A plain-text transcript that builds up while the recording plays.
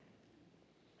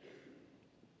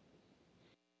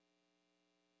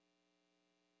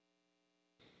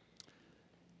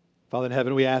Father in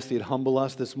heaven, we ask that you'd humble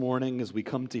us this morning as we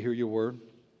come to hear your word.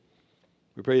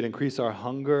 We pray you'd increase our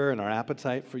hunger and our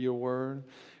appetite for your word.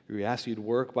 We ask you'd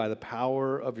work by the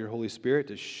power of your Holy Spirit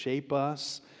to shape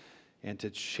us and to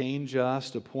change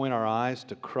us, to point our eyes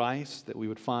to Christ, that we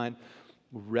would find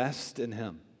rest in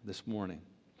him this morning.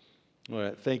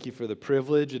 Lord, thank you for the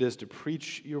privilege it is to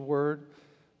preach your word.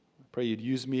 I pray you'd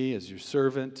use me as your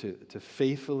servant to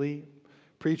faithfully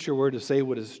preach your word, to say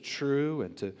what is true,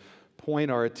 and to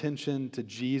point our attention to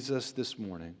Jesus this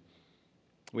morning.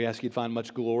 We ask you'd find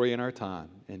much glory in our time.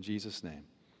 In Jesus' name,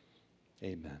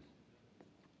 amen.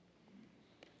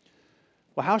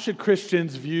 Well, how should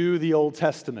Christians view the Old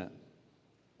Testament?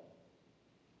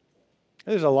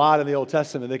 There's a lot in the Old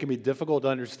Testament that can be difficult to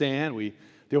understand. We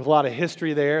deal with a lot of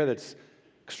history there that's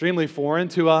extremely foreign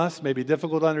to us, maybe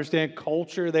difficult to understand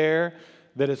culture there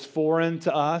that is foreign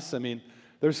to us. I mean,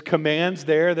 there's commands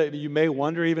there that you may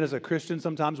wonder, even as a Christian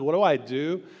sometimes, what do I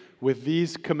do with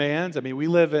these commands? I mean, we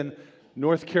live in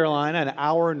North Carolina. An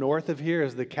hour north of here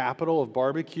is the capital of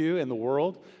barbecue in the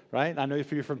world, right? I know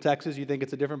if you're from Texas, you think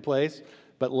it's a different place,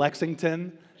 but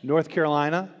Lexington, North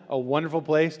Carolina, a wonderful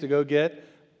place to go get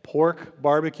pork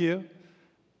barbecue.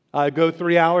 Go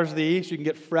 3 hours to the east, you can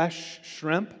get fresh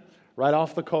shrimp right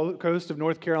off the coast of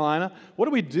North Carolina. What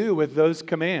do we do with those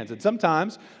commands? And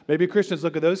sometimes, maybe Christians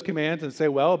look at those commands and say,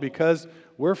 well, because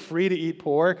we're free to eat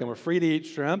pork and we're free to eat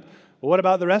shrimp, well, what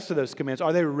about the rest of those commands?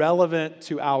 Are they relevant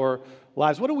to our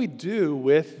lives? What do we do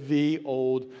with the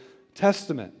Old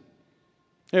Testament?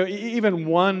 You know, even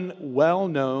one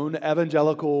well-known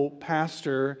evangelical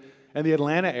pastor in the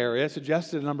Atlanta area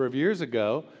suggested a number of years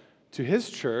ago to his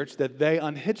church that they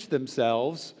unhitch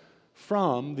themselves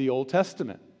from the Old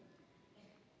Testament.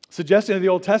 Suggesting that the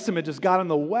Old Testament just got in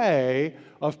the way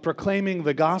of proclaiming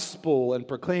the gospel and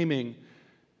proclaiming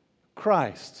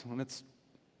Christ. And it's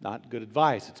not good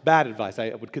advice. It's bad advice. I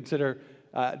would consider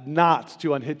not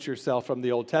to unhitch yourself from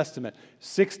the Old Testament.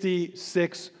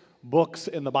 66 books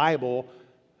in the Bible,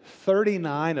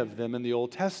 39 of them in the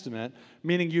Old Testament,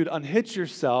 meaning you'd unhitch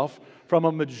yourself from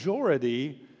a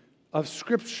majority of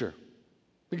Scripture.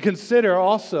 Consider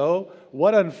also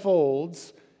what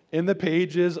unfolds in the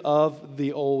pages of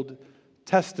the Old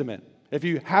Testament. If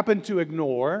you happen to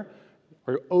ignore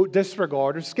or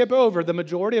disregard or skip over the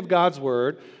majority of God's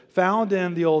Word found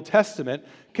in the Old Testament,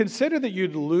 consider that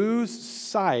you'd lose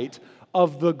sight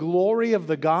of the glory of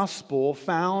the gospel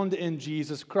found in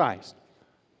Jesus Christ.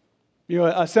 You know,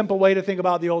 a simple way to think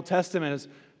about the Old Testament is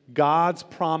God's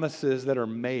promises that are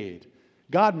made.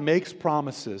 God makes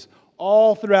promises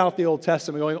all throughout the Old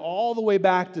Testament, going all the way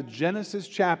back to Genesis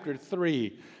chapter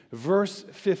 3, verse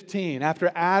 15.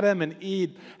 After Adam and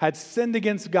Eve had sinned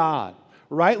against God,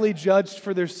 rightly judged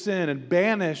for their sin and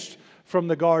banished from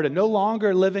the garden, no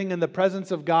longer living in the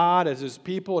presence of God as his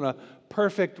people in a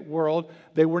perfect world,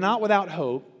 they were not without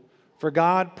hope. For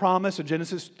God promised in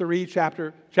Genesis 3,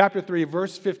 chapter 3,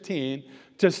 verse 15,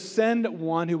 to send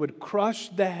one who would crush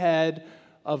the head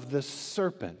of the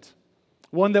serpent,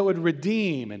 one that would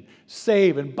redeem and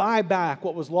save and buy back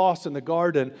what was lost in the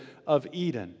Garden of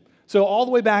Eden. So all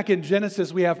the way back in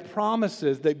Genesis, we have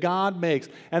promises that God makes,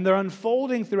 and they're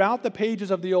unfolding throughout the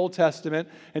pages of the Old Testament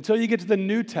until you get to the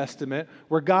New Testament,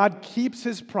 where God keeps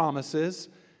his promises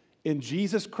in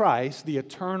Jesus Christ, the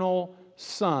eternal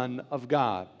Son of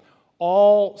God.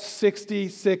 All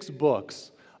 66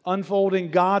 books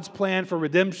unfolding God's plan for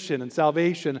redemption and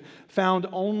salvation found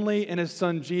only in his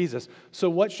Son Jesus. So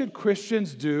what should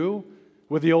Christians do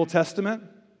with the Old Testament?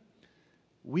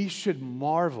 We should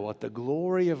marvel at the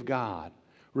glory of God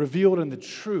revealed in the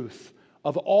truth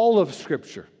of all of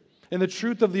Scripture, in the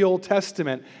truth of the Old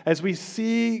Testament, as we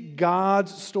see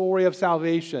God's story of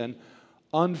salvation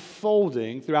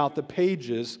unfolding throughout the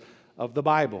pages of the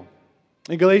Bible.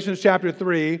 In Galatians chapter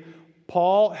 3,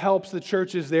 Paul helps the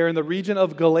churches there in the region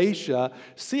of Galatia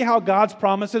see how God's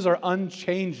promises are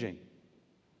unchanging.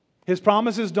 His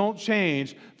promises don't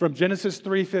change from Genesis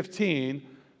 3:15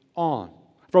 on.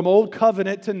 From old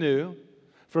covenant to new,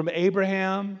 from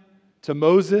Abraham to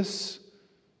Moses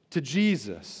to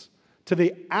Jesus, to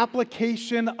the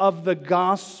application of the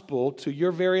gospel to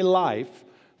your very life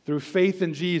through faith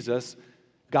in Jesus,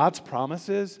 God's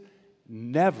promises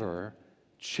never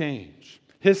change.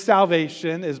 His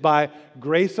salvation is by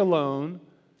grace alone,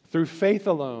 through faith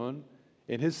alone,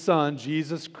 in his Son,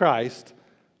 Jesus Christ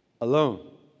alone.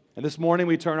 And this morning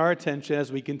we turn our attention,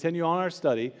 as we continue on our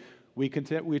study, we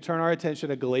turn our attention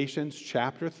to Galatians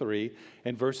chapter 3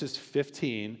 and verses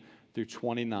 15 through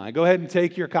 29. Go ahead and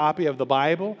take your copy of the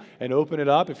Bible and open it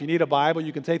up. If you need a Bible,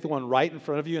 you can take the one right in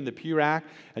front of you in the pew rack,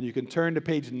 and you can turn to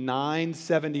page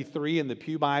 973 in the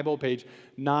Pew Bible, page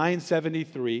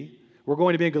 973. We're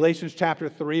going to be in Galatians chapter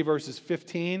 3, verses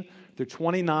 15 through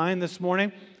 29 this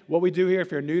morning. What we do here,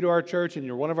 if you're new to our church and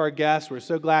you're one of our guests, we're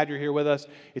so glad you're here with us.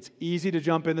 It's easy to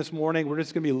jump in this morning. We're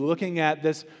just going to be looking at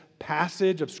this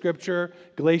passage of Scripture,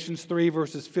 Galatians 3,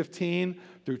 verses 15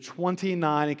 through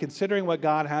 29, and considering what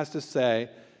God has to say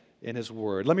in His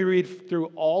Word. Let me read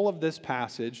through all of this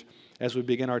passage as we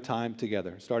begin our time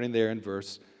together, starting there in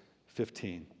verse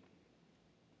 15.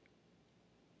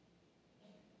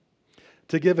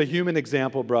 To give a human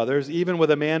example, brothers, even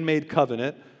with a man-made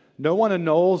covenant, no one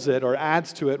annuls it or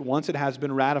adds to it once it has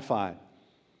been ratified.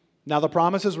 Now the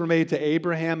promises were made to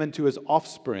Abraham and to his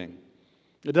offspring.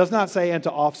 It does not say and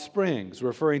to offsprings,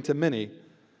 referring to many,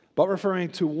 but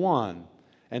referring to one,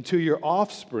 and to your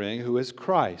offspring, who is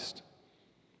Christ.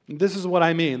 This is what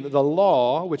I mean. The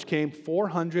law, which came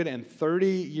 430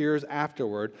 years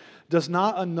afterward, does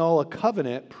not annul a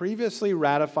covenant previously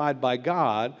ratified by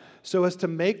God so as to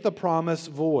make the promise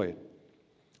void.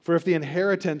 For if the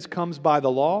inheritance comes by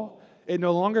the law, it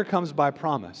no longer comes by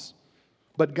promise.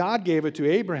 But God gave it to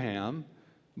Abraham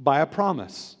by a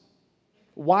promise.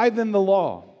 Why then the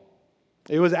law?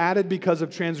 It was added because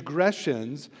of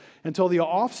transgressions until the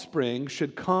offspring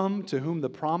should come to whom the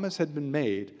promise had been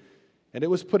made. And it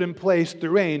was put in place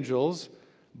through angels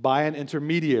by an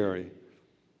intermediary.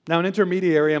 Now, an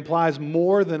intermediary implies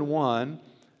more than one,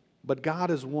 but God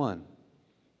is one.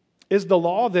 Is the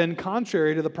law then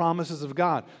contrary to the promises of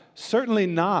God? Certainly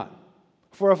not.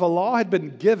 For if a law had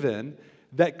been given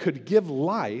that could give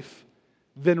life,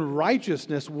 then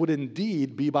righteousness would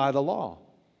indeed be by the law.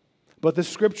 But the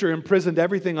Scripture imprisoned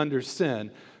everything under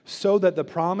sin, so that the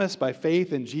promise by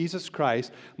faith in Jesus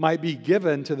Christ might be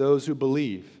given to those who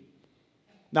believe.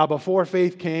 Now, before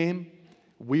faith came,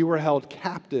 we were held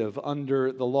captive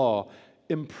under the law,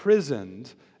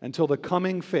 imprisoned until the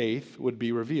coming faith would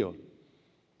be revealed.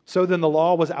 So then the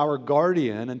law was our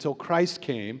guardian until Christ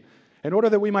came, in order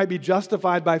that we might be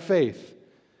justified by faith.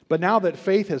 But now that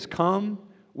faith has come,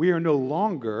 we are no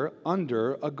longer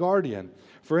under a guardian.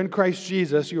 For in Christ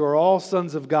Jesus you are all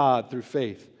sons of God through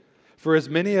faith. For as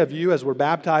many of you as were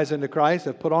baptized into Christ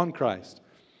have put on Christ.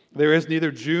 There is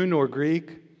neither Jew nor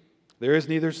Greek, there is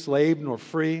neither slave nor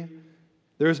free.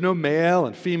 There is no male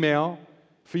and female,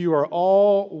 for you are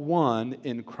all one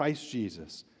in Christ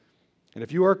Jesus. And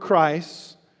if you are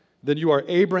Christ, then you are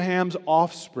Abraham's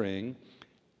offspring,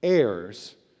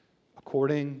 heirs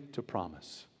according to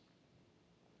promise.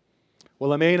 Well,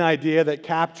 the main idea that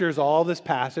captures all this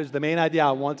passage, the main idea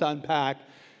I want to unpack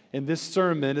in this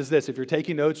sermon is this. If you're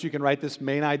taking notes, you can write this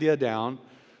main idea down.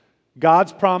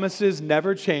 God's promises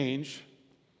never change,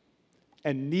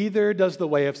 and neither does the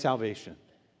way of salvation.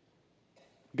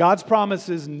 God's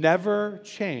promises never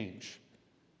change,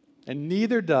 and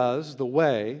neither does the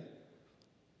way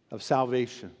of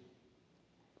salvation.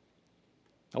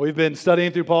 Now, we've been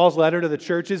studying through Paul's letter to the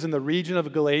churches in the region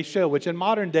of Galatia, which in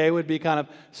modern day would be kind of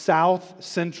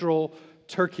south-central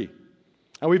Turkey.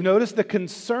 And we've noticed the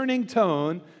concerning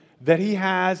tone that he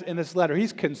has in this letter.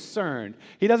 He's concerned.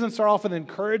 He doesn't start off with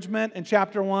encouragement in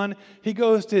chapter 1. He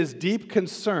goes to his deep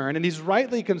concern, and he's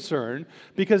rightly concerned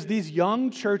because these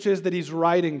young churches that he's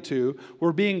writing to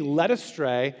were being led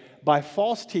astray by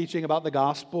false teaching about the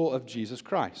gospel of Jesus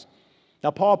Christ. Now,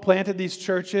 Paul planted these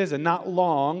churches, and not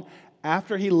long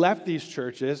after he left these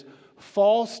churches,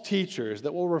 false teachers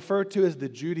that we'll refer to as the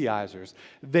Judaizers,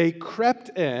 they crept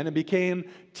in and began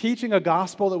teaching a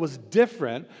gospel that was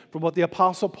different from what the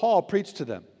Apostle Paul preached to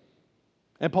them.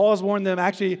 And Paul has warned them,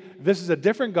 actually, this is a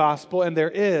different gospel and there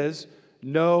is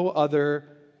no other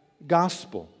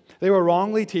gospel. They were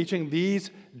wrongly teaching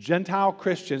these Gentile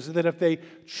Christians that if they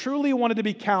truly wanted to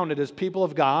be counted as people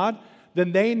of God,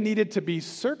 then they needed to be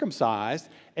circumcised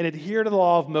and adhere to the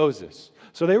law of Moses.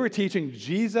 So they were teaching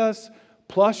Jesus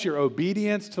plus your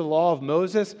obedience to the law of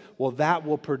Moses, well, that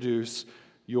will produce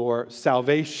your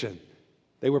salvation.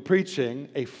 They were preaching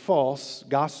a false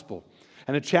gospel.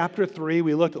 And in chapter 3,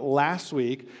 we looked last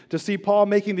week to see Paul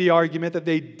making the argument that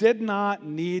they did not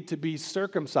need to be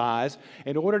circumcised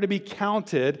in order to be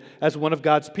counted as one of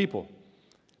God's people.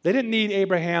 They didn't need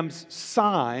Abraham's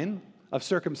sign of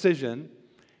circumcision.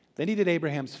 They needed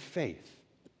Abraham's faith.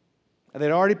 And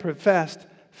they'd already professed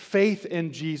faith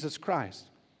in Jesus Christ.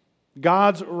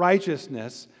 God's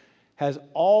righteousness has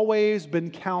always been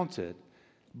counted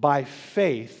by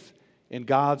faith in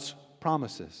God's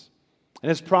promises. And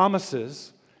His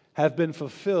promises have been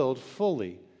fulfilled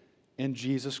fully in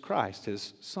Jesus Christ,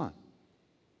 His Son.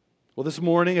 Well, this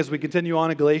morning, as we continue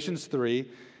on in Galatians 3,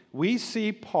 we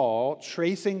see Paul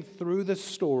tracing through the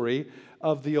story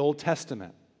of the Old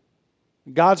Testament.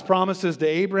 God's promises to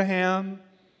Abraham,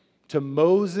 to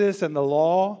Moses and the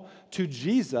law, to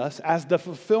Jesus as the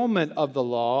fulfillment of the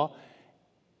law.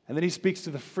 And then he speaks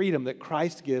to the freedom that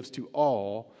Christ gives to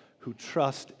all who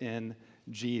trust in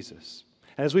Jesus.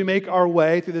 And as we make our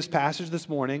way through this passage this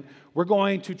morning, we're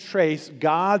going to trace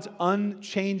God's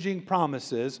unchanging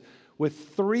promises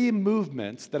with three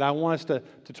movements that I want us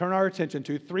to turn our attention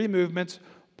to. Three movements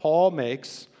Paul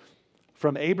makes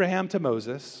from Abraham to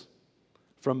Moses,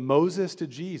 from Moses to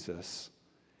Jesus,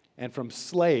 and from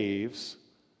slaves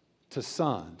to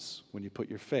sons when you put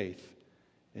your faith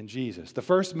in Jesus. The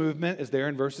first movement is there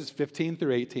in verses 15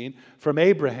 through 18, from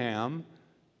Abraham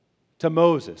to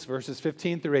Moses. Verses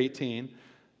 15 through 18,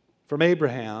 from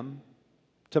Abraham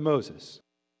to Moses.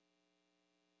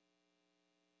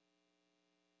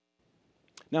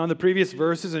 Now, in the previous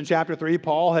verses in chapter 3,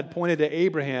 Paul had pointed to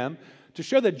Abraham to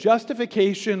show that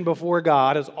justification before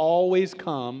God has always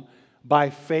come by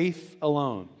faith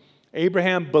alone.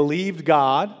 Abraham believed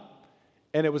God,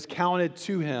 and it was counted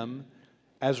to him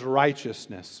as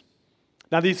righteousness.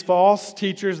 Now, these false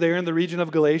teachers there in the region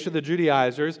of Galatia, the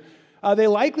Judaizers, they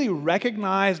likely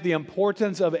recognized the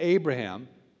importance of Abraham,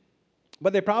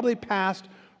 but they probably passed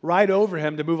right over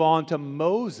him to move on to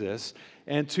Moses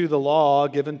and to the law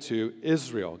given to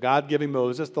Israel. God giving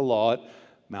Moses the law at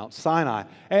Mount Sinai.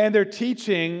 And their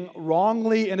teaching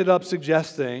wrongly ended up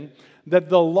suggesting that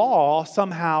the law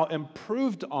somehow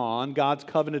improved on God's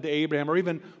covenant to Abraham or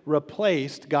even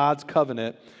replaced God's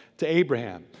covenant to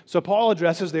Abraham. So Paul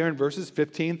addresses there in verses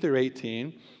 15 through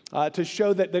 18 to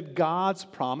show that God's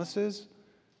promises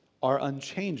are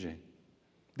unchanging.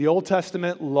 The Old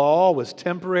Testament law was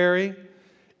temporary.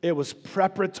 It was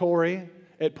preparatory.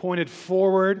 It pointed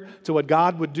forward to what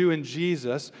God would do in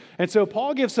Jesus. And so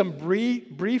Paul gives some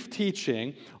brief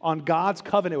teaching on God's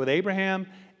covenant with Abraham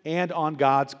and on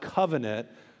God's covenant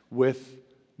with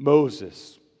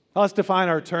Moses. Now let's define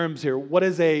our terms here. What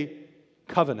is a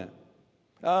covenant?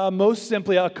 Most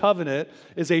simply, a covenant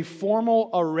is a formal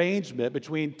arrangement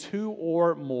between two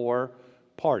or more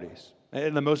parties.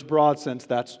 In the most broad sense,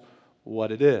 that's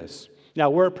what it is. Now,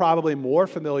 we're probably more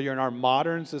familiar in our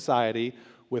modern society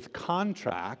with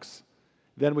contracts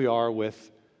than we are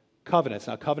with covenants.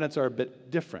 Now, covenants are a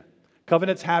bit different.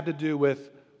 Covenants have to do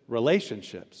with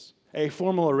relationships, a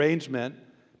formal arrangement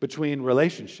between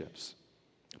relationships.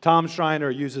 Tom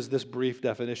Schreiner uses this brief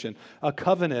definition. A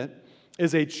covenant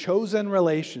is a chosen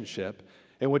relationship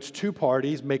in which two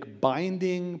parties make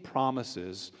binding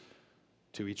promises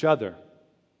to each other.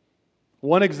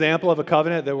 One example of a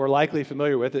covenant that we're likely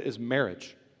familiar with is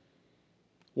marriage.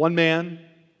 One man,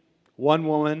 one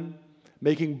woman,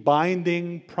 making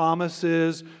binding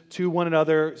promises to one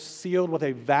another, sealed with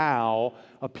a vow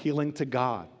appealing to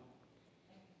God.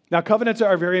 Now, covenants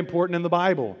are very important in the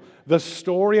Bible. The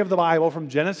story of the Bible, from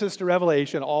Genesis to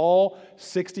Revelation, all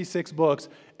 66 books,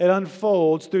 it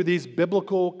unfolds through these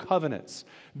biblical covenants.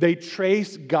 They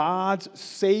trace God's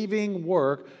saving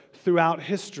work throughout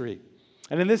history.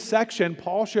 And in this section,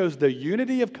 Paul shows the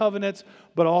unity of covenants,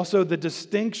 but also the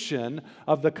distinction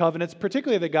of the covenants,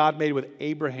 particularly that God made with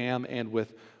Abraham and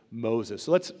with Moses.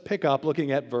 So let's pick up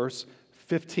looking at verse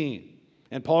 15.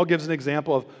 And Paul gives an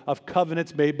example of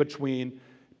covenants made between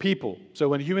people. So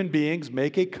when human beings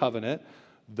make a covenant,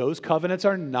 those covenants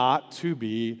are not to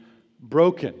be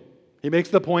broken. He makes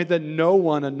the point that no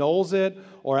one annuls it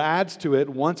or adds to it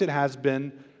once it has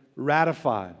been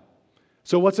ratified.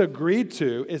 So what's agreed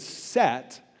to is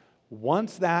set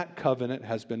once that covenant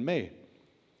has been made.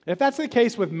 If that's the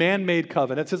case with man-made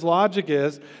covenants, his logic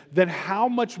is, then how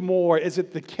much more is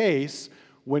it the case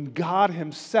when God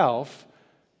himself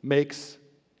makes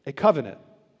a covenant?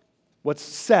 What's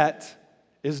set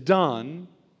is done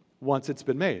once it's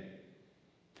been made.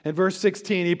 In verse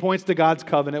 16, he points to God's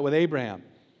covenant with Abraham.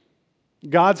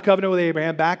 God's covenant with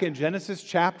Abraham back in Genesis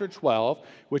chapter 12,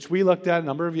 which we looked at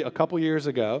a couple years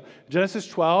ago. Genesis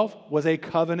 12 was a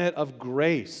covenant of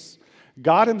grace.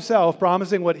 God himself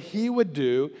promising what he would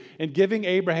do in giving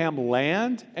Abraham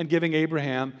land and giving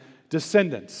Abraham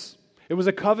descendants. It was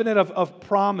a covenant of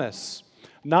promise,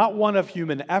 not one of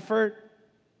human effort,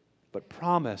 but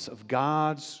promise of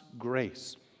God's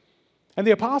grace. And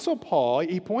the Apostle Paul,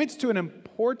 he points to an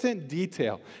important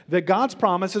detail, that God's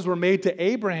promises were made to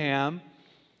Abraham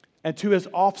and to his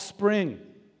offspring,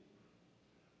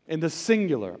 in the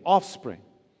singular, offspring.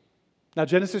 Now,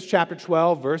 Genesis chapter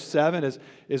 12, verse 7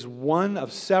 is one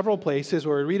of several places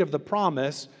where we read of the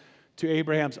promise to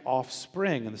Abraham's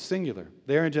offspring in the singular.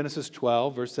 There in Genesis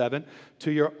 12, verse 7,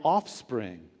 to your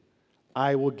offspring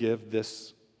I will give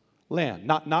this land.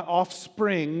 Not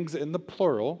offsprings in the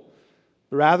plural,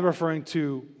 but rather referring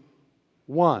to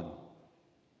one.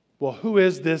 Well, who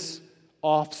is this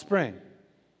offspring?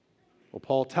 Well,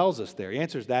 Paul tells us there. He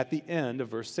answers that at the end of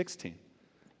verse 16.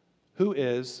 Who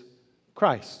is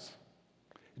Christ?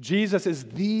 Jesus is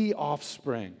the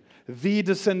offspring, the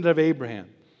descendant of Abraham,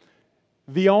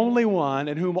 the only one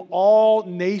in whom all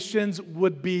nations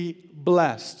would be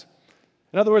blessed.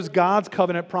 In other words, God's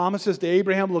covenant promises to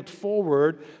Abraham looked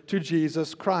forward to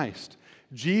Jesus Christ.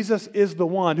 Jesus is the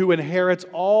one who inherits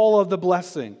all of the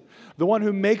blessing, the one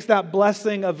who makes that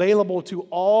blessing available to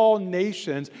all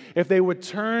nations if they would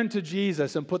turn to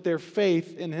Jesus and put their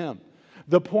faith in Him.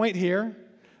 The point here,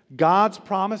 God's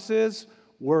promises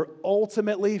were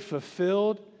ultimately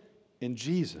fulfilled in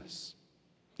Jesus.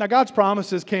 Now, God's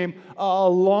promises came a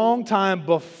long time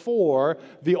before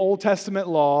the Old Testament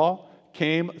law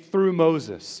came through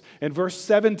Moses. In verse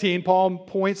 17, Paul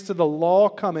points to the law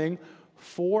coming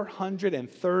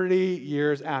 430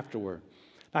 years afterward.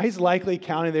 Now, he's likely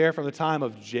counting there from the time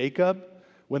of Jacob,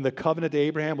 when the covenant to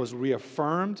Abraham was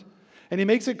reaffirmed. And he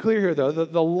makes it clear here, though,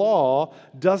 that the law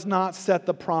does not set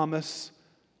the promise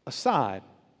aside.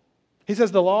 He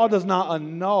says the law does not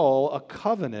annul a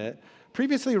covenant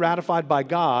previously ratified by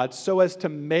God so as to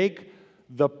make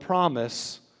the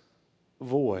promise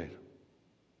void.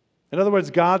 In other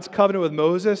words, God's covenant with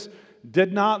Moses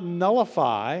did not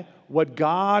nullify what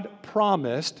God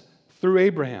promised through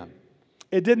Abraham.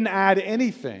 It didn't add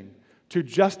anything to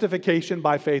justification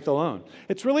by faith alone.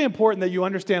 It's really important that you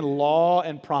understand law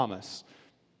and promise.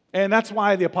 And that's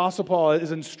why the Apostle Paul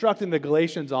is instructing the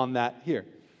Galatians on that here.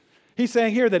 He's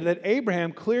saying here that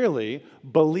Abraham clearly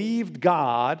believed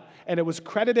God and it was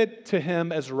credited to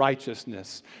him as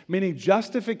righteousness, meaning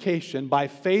justification by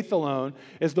faith alone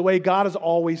is the way God has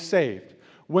always saved.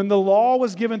 When the law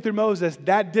was given through Moses,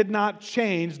 that did not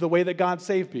change the way that God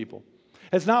saved people.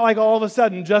 It's not like all of a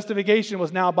sudden justification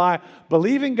was now by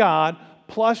believing God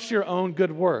plus your own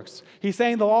good works. He's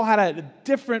saying the law had a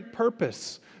different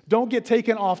purpose. Don't get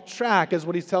taken off track, is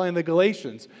what he's telling the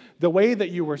Galatians. The way that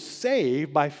you were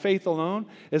saved by faith alone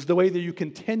is the way that you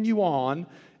continue on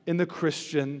in the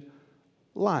Christian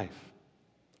life.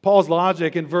 Paul's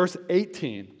logic in verse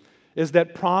 18 is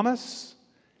that promise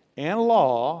and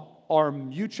law are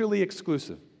mutually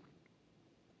exclusive.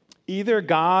 Either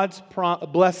God's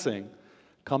blessing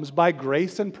comes by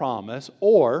grace and promise,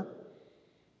 or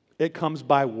it comes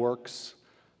by works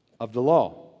of the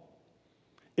law.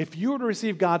 If you were to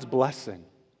receive God's blessing,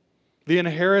 the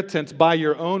inheritance by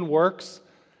your own works,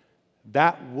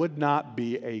 that would not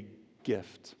be a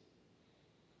gift.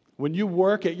 When you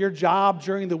work at your job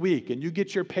during the week and you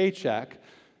get your paycheck,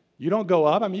 you don't go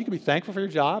up. I mean, you can be thankful for your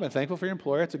job and thankful for your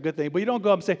employer. It's a good thing. But you don't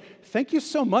go up and say, thank you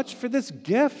so much for this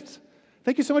gift.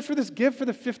 Thank you so much for this gift for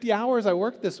the 50 hours I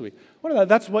worked this week.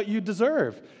 That's what you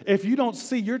deserve. If you don't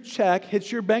see your check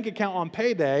hit your bank account on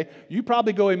payday, you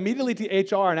probably go immediately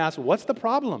to HR and ask, what's the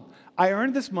problem? I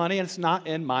earned this money and it's not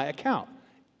in my account.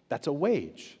 That's a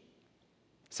wage.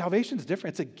 Salvation's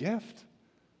different. It's a gift.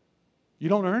 You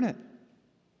don't earn it.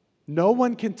 No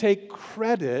one can take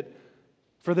credit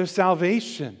for their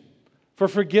salvation, for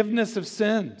forgiveness of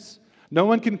sins. No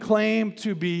one can claim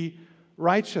to be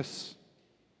righteous.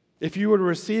 If you were to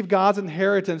receive God's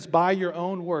inheritance by your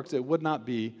own works, it would not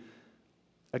be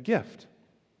a gift.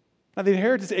 Now, the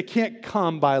inheritance, it can't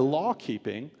come by law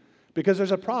keeping because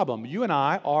there's a problem. You and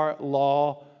I are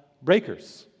law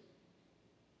breakers.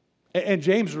 And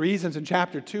James reasons in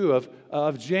chapter 2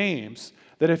 of James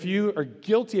that if you are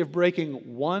guilty of breaking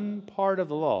one part of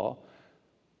the law,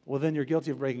 well, then you're guilty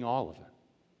of breaking all of it.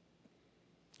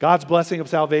 God's blessing of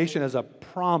salvation is a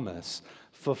promise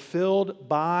fulfilled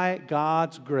by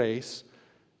God's grace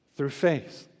through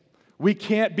faith. We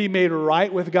can't be made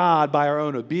right with God by our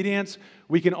own obedience.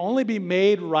 We can only be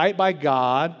made right by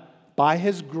God by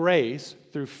His grace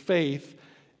through faith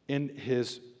in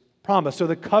His promise. So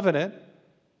the covenant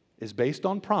is based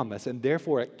on promise, and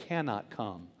therefore it cannot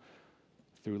come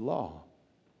through law.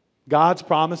 God's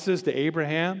promises to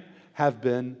Abraham have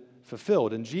been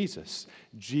fulfilled in Jesus.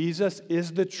 Jesus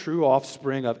is the true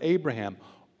offspring of Abraham.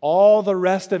 All the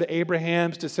rest of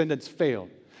Abraham's descendants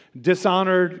failed,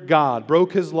 dishonored God,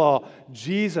 broke His law.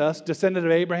 Jesus, descendant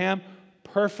of Abraham,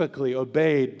 perfectly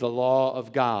obeyed the law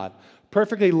of God,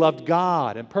 perfectly loved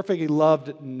God, and perfectly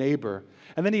loved neighbor.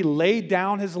 And then He laid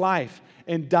down His life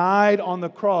and died on the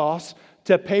cross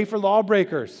to pay for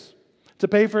lawbreakers, to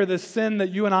pay for the sin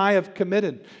that you and I have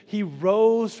committed. He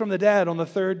rose from the dead on the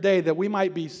third day that we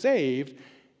might be saved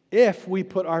if we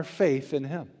put our faith in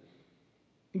Him.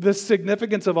 The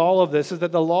significance of all of this is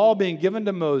that the law being given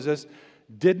to Moses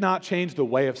did not change the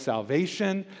way of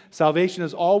salvation. Salvation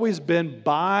has always been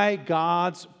by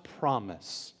God's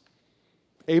promise.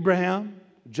 Abraham,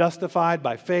 justified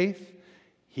by faith,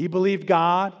 he believed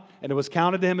God, and it was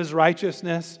counted to him as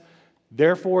righteousness.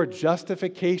 Therefore,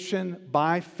 justification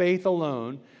by faith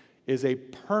alone is a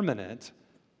permanent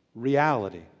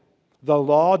reality. The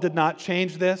law did not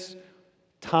change this.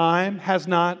 Time has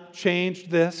not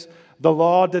changed this. The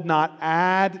law did not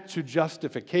add to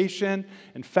justification.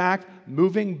 In fact,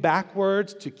 moving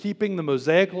backwards to keeping the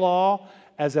Mosaic law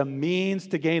as a means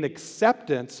to gain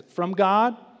acceptance from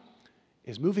God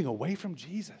is moving away from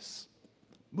Jesus,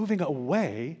 moving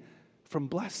away from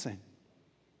blessing.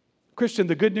 Christian,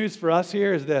 the good news for us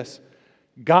here is this: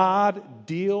 God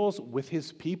deals with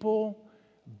his people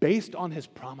based on his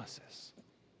promises.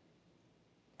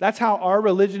 That's how our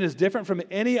religion is different from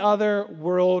any other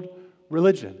world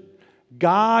religion.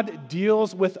 God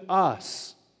deals with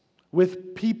us,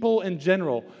 with people in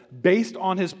general, based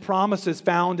on his promises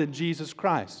found in Jesus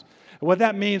Christ. And what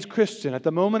that means, Christian, at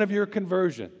the moment of your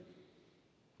conversion,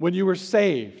 when you were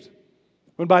saved,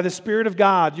 when by the Spirit of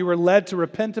God you were led to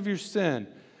repent of your sin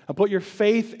and put your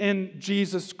faith in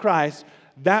Jesus Christ,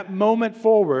 that moment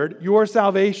forward, your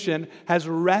salvation has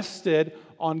rested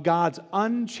on God's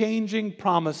unchanging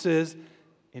promises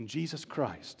in Jesus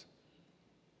Christ.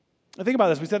 Now think about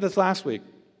this. We said this last week.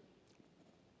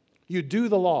 You do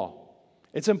the law.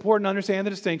 It's important to understand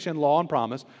the distinction, law and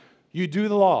promise. You do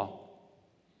the law,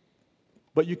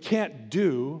 but you can't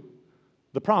do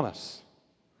the promise.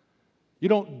 You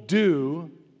don't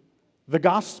do the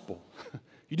gospel.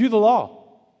 You do the law.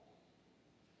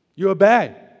 You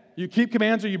obey. You keep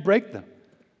commands or you break them.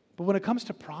 But when it comes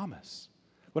to promise,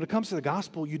 when it comes to the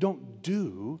gospel, you don't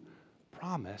do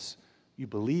promise. You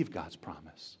believe God's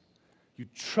promise. You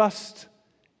trust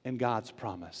in God's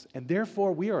promise. And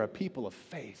therefore, we are a people of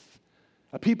faith,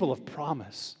 a people of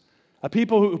promise, a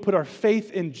people who put our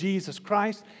faith in Jesus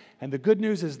Christ. And the good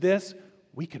news is this: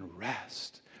 we can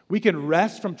rest. We can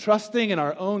rest from trusting in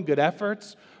our own good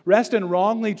efforts, rest in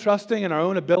wrongly trusting in our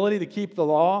own ability to keep the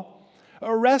law,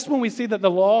 or rest when we see that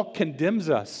the law condemns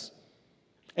us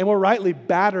and we're rightly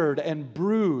battered and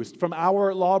bruised from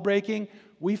our law breaking.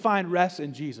 We find rest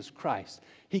in Jesus Christ.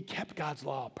 He kept God's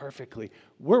law perfectly.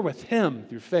 We're with him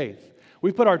through faith.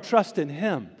 We put our trust in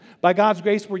him. By God's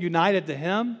grace, we're united to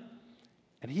him,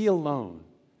 and he alone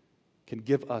can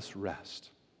give us rest.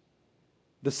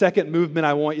 The second movement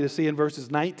I want you to see in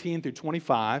verses 19 through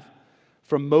 25,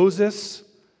 from Moses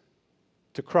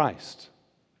to Christ.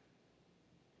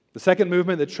 The second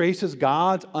movement that traces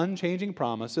God's unchanging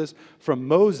promises from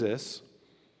Moses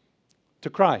to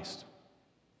Christ.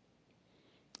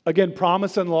 Again,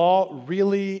 promise and law,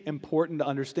 really important to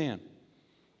understand.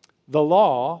 The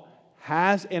law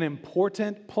has an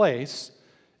important place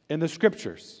in the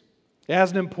Scriptures. It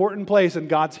has an important place in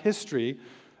God's history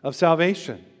of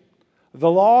salvation. The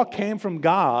law came from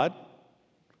God,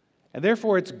 and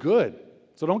therefore it's good.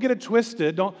 So don't get it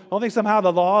twisted. Don't think somehow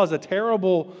the law is a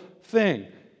terrible thing.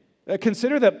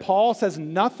 Consider that Paul says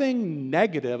nothing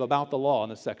negative about the law in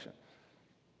this section.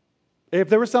 If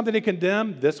there was something to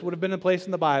condemn, this would have been a place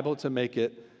in the Bible to make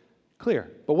it clear.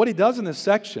 But what he does in this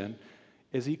section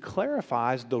is he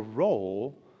clarifies the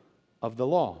role of the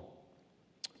law.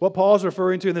 What Paul is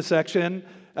referring to in this section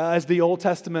as the Old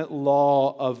Testament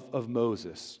law of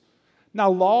Moses. Now,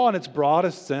 law in its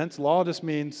broadest sense, law just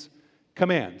means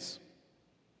commands.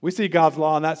 We see God's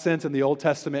law in that sense in the Old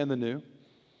Testament and the New.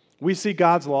 We see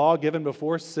God's law given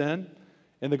before sin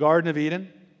in the Garden of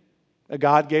Eden.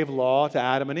 God gave law to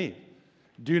Adam and Eve.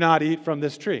 Do not eat from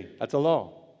this tree. That's a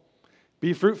law.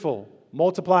 Be fruitful,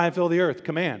 multiply and fill the earth.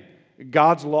 Command.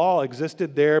 God's law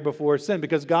existed there before sin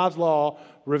because God's law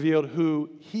revealed who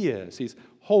he is. He's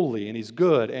holy and he's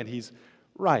good and he's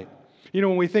right. You know,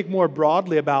 when we think more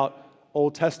broadly about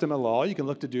Old Testament law, you can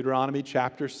look to Deuteronomy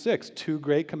chapter 6, 2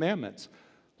 great commandments.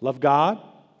 Love God,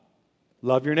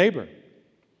 love your neighbor.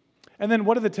 And then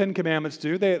what do the 10 Commandments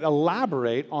do? They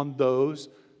elaborate on those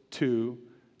 2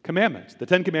 commandments. The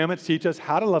 10 Commandments teach us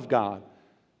how to love God,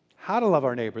 how to love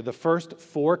our neighbor. The first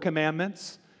 4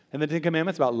 commandments and the 10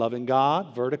 Commandments about loving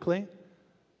God vertically.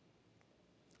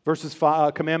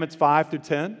 Commandments 5 through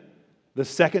 10. The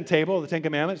second table of the 10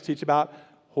 Commandments teach about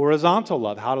horizontal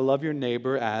love, how to love your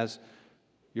neighbor as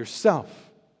yourself.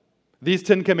 These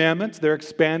 10 Commandments, they're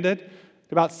expanded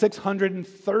to about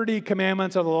 630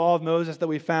 commandments of the law of Moses that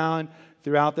we found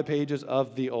throughout the pages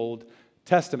of the Old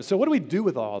Testament. So what do we do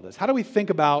with all this? How do we think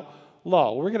about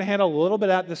law? Well, we're going to handle a little bit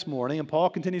of that this morning, and Paul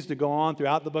continues to go on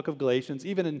throughout the book of Galatians,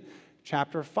 even in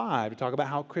chapter 5, to talk about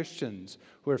how Christians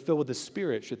who are filled with the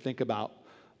Spirit should think about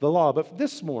the law. But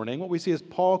this morning, what we see is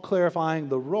Paul clarifying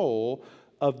the role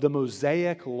of the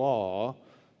Mosaic law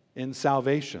in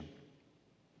salvation.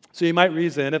 So you might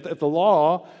reason, if the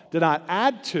law did not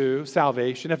add to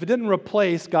salvation, if it didn't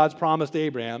replace God's promise to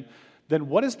Abraham, then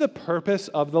what is the purpose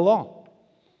of the law?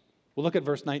 Well, look at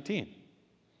verse 19.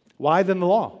 Why then the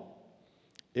law?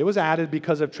 It was added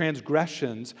because of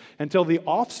transgressions until the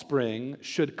offspring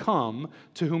should come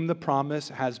to whom the promise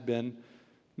has been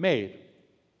made.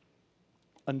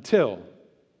 Until.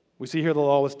 We see here the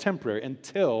law was temporary.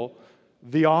 Until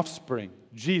the offspring,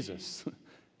 Jesus.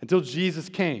 Until Jesus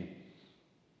came.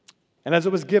 And as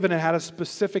it was given, it had a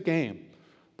specific aim.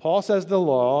 Paul says the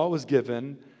law was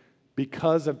given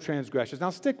because of transgressions.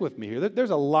 Now stick with me here. There's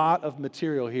a lot of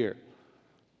material here.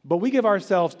 But we give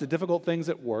ourselves to difficult things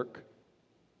at work.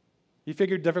 You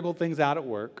figure difficult things out at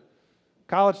work.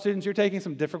 College students, you're taking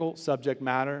some difficult subject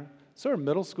matter. So are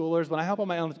middle schoolers. When I help out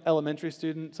my elementary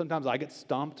students, sometimes I get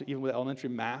stumped, even with elementary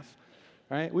math.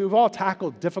 Right? We've all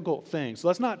tackled difficult things. So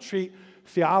let's not treat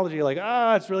theology like,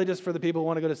 it's really just for the people who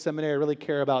want to go to seminary, really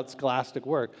care about scholastic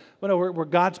work. But no, we're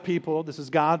God's people. This is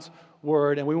God's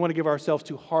word, and we want to give ourselves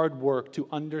to hard work to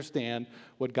understand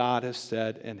what God has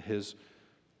said in His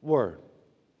word.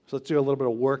 So let's do a little bit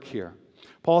of work here.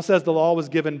 Paul says the law was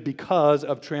given because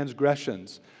of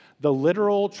transgressions. The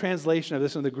literal translation of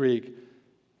this in the Greek,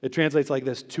 it translates like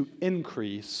this: to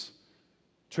increase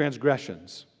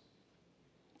transgressions.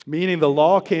 Meaning the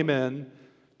law came in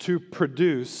to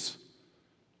produce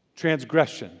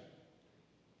transgression.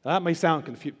 Now, that may sound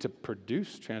confusing. To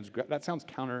produce transgression, that sounds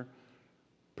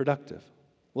counterproductive.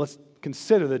 Let's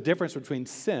consider the difference between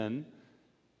sin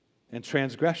and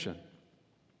transgression.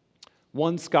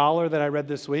 One scholar that I read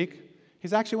this week,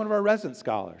 he's actually one of our resident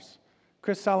scholars,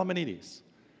 Chris Solomonides.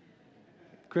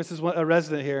 Chris is a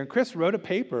resident here, and Chris wrote a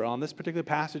paper on this particular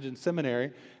passage in seminary,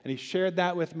 and he shared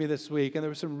that with me this week, and there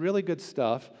was some really good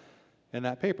stuff in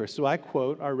that paper. So I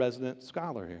quote our resident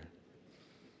scholar here.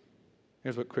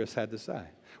 Here's what Chris had to say.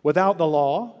 Without the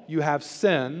law, you have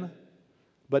sin,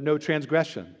 but no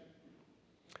transgression.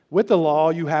 With the law,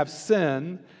 you have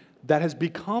sin that has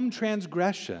become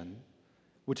transgression,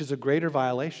 which is a greater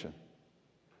violation.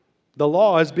 The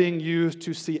law is being used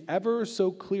to see ever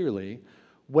so clearly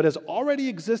what has already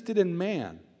existed in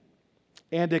man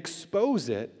and expose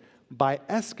it by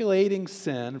escalating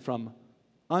sin from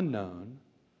unknown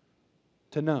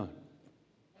to known.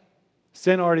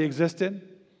 Sin already existed.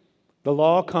 The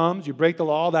law comes, you break the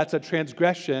law, that's a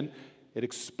transgression. It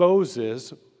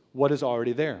exposes what is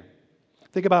already there.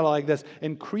 Think about it like this.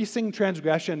 Increasing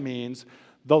transgression means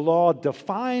the law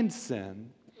defined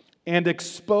sin and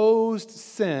exposed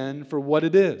sin for what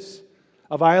it is,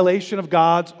 a violation of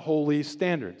God's holy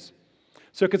standards.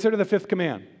 So consider the fifth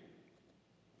command.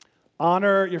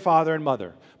 Honor your father and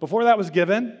mother. Before that was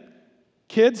given,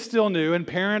 kids still knew and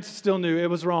parents still knew it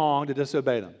was wrong to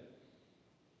disobey them.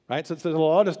 Right? So the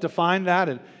law just defined that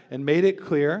and made it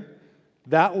clear.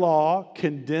 That law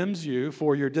condemns you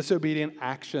for your disobedient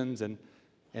actions and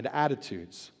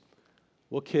attitudes.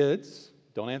 Well, kids,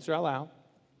 don't answer out loud.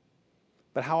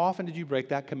 But how often did you break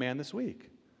that command this week?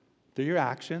 Through your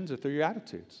actions or through your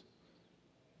attitudes?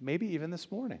 Maybe even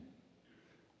this morning.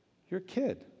 You're a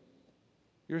kid.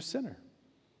 You're a sinner.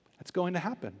 That's going to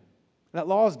happen. That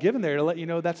law is given there to let you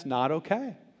know that's not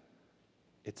okay.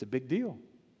 It's a big deal.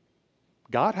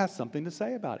 God has something to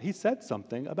say about it. He said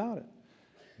something about it.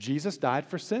 Jesus died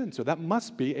for sin, so that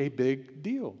must be a big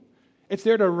deal. It's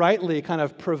there to rightly kind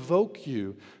of provoke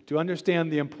you to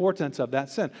understand the importance of that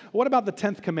sin. What about the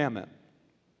 10th commandment?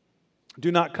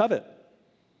 Do not covet.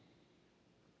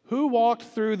 Who walked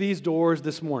through these doors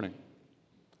this morning?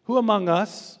 Who among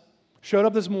us showed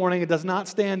up this morning and does not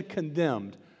stand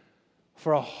condemned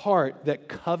for a heart that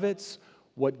covets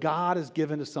what God has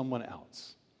given to someone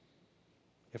else?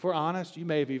 If we're honest, you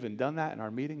may have even done that in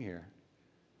our meeting here.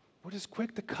 We're just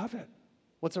quick to covet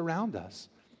what's around us.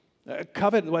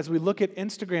 Covet as we look at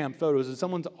Instagram photos of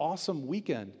someone's awesome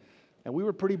weekend, and we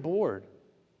were pretty bored.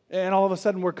 And all of a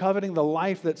sudden, we're coveting the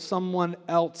life that someone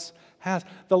else has.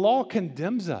 The law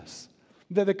condemns us.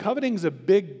 The coveting is a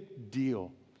big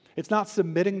deal. It's not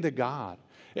submitting to God.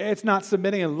 It's not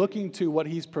submitting and looking to what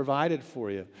He's provided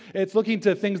for you. It's looking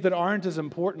to things that aren't as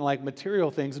important, like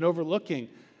material things, and overlooking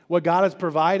what God has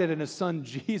provided in His Son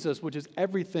Jesus, which is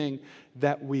everything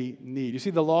that we need. You see,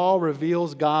 the law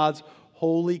reveals God's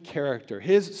holy character,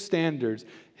 His standards,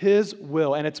 His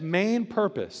will, and its main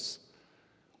purpose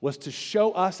was to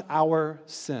show us our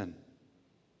sin.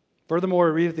 Furthermore,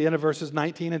 we read at the end of verses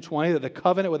 19 and 20 that the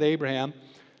covenant with Abraham,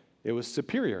 it was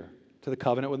superior to the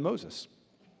covenant with Moses.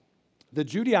 The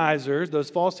Judaizers, those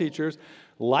false teachers,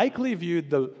 likely viewed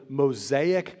the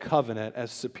Mosaic covenant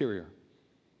as superior.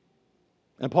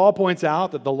 And Paul points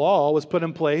out that the law was put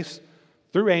in place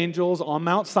through angels on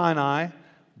Mount Sinai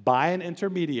by an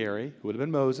intermediary, who would have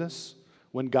been Moses,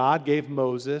 when God gave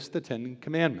Moses the 10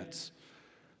 Commandments.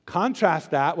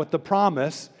 Contrast that with the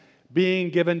promise being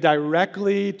given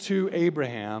directly to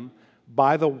Abraham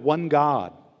by the one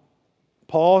God.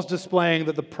 Paul's displaying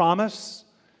that the promise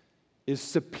is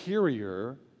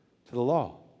superior to the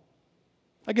law.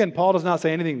 Again, Paul does not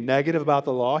say anything negative about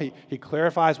the law. He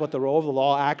clarifies what the role of the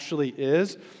law actually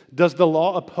is. Does the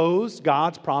law oppose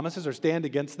God's promises or stand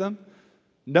against them?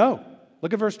 No.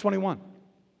 Look at verse 21.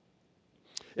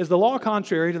 Is the law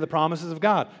contrary to the promises of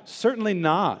God? Certainly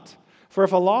not. For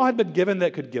if a law had been given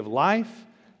that could give life,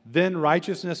 then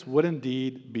righteousness would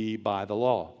indeed be by the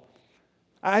law.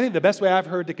 I think the best way I've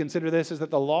heard to consider this is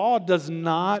that the law does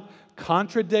not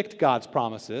contradict God's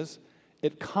promises.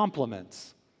 It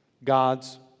complements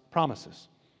God's promises.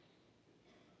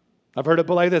 I've heard it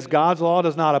put like this: God's law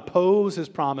does not oppose his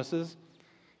promises.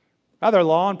 Rather,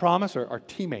 law and promise are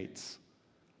teammates,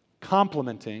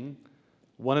 complementing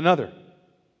one another.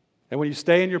 And when you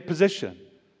stay in your position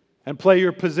and play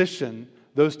your position,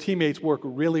 those teammates work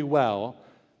really well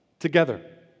together.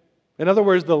 In other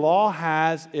words, the law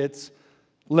has its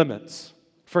limits.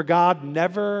 For God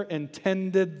never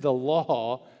intended the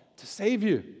law to save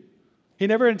you. He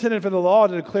never intended for the law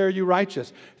to declare you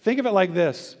righteous. Think of it like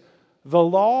this: the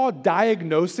law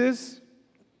diagnoses,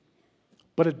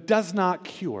 but it does not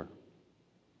cure.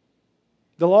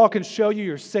 The law can show you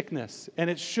your sickness, and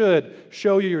it should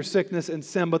show you your sickness and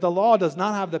sin, but the law does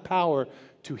not have the power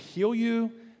to heal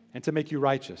you and to make you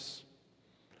righteous.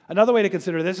 Another way to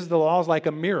consider this is the law is like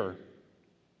a mirror.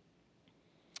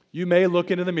 You may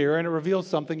look into the mirror and it reveals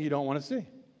something you don't want to see.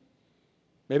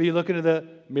 Maybe you look into the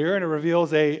mirror and it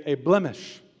reveals a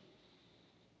blemish.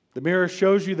 The mirror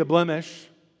shows you the blemish,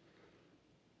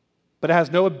 but it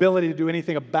has no ability to do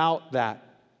anything about that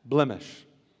blemish.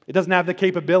 It doesn't have the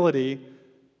capability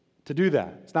to do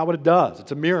that. It's not what it does.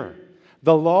 It's a mirror.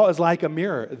 The law is like a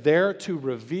mirror, there to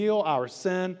reveal our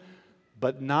sin,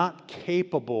 but not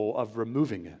capable of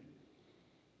removing it.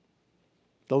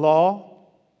 The law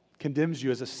condemns you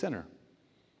as a sinner.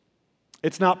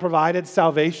 It's not provided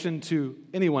salvation to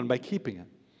anyone by keeping it.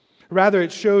 Rather,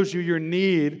 it shows you your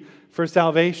need for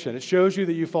salvation. It shows you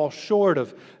that you fall short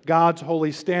of God's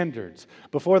holy standards.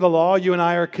 Before the law, you and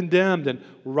I are condemned and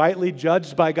rightly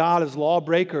judged by God as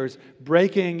lawbreakers,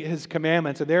 breaking his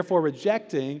commandments and therefore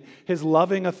rejecting his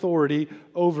loving authority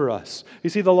over us. You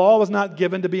see, the law was not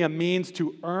given to be a means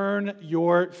to earn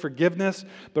your forgiveness,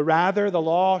 but rather the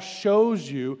law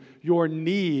shows you your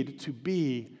need to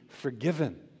be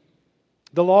forgiven.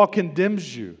 The law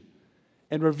condemns you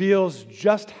and reveals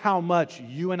just how much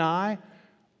you and I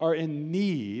are in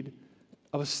need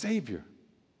of a Savior.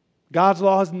 God's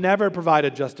law has never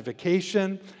provided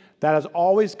justification. That has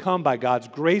always come by God's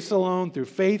grace alone, through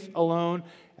faith alone,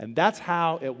 and that's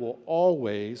how it will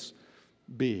always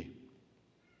be.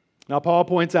 Now, Paul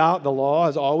points out the law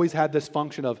has always had this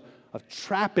function of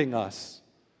trapping us,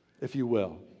 if you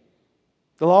will.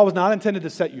 The law was not intended to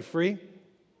set you free,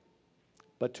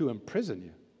 but to imprison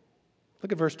you.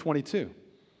 Look at verse 22.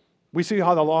 We see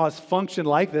how the law has functioned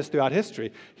like this throughout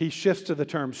history. He shifts to the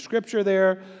term Scripture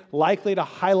there, likely to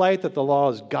highlight that the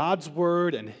law is God's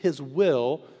word and his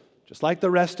will, just like the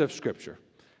rest of Scripture.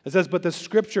 It says, but the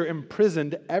Scripture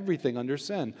imprisoned everything under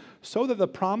sin, so that the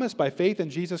promise by faith in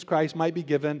Jesus Christ might be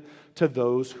given to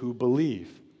those who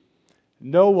believe.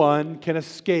 No one can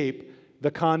escape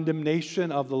the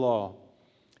condemnation of the law.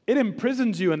 It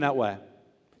imprisons you in that way.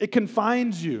 It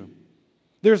confines you.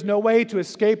 There's no way to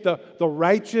escape the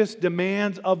righteous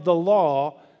demands of the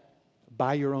law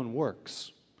by your own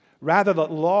works. Rather, the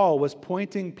law was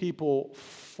pointing people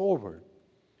forward.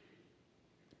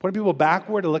 Pointing people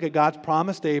backward to look at God's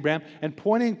promise to Abraham and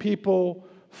pointing people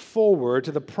forward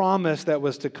to the promise that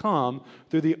was to come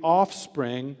through the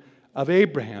offspring of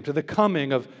Abraham, to the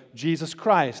coming of Jesus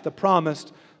Christ, the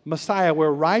promised Messiah,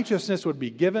 where righteousness would be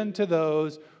given to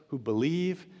those who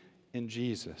believe in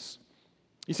Jesus.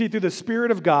 You see, through the Spirit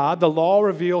of God, the law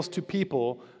reveals to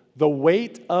people the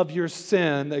weight of your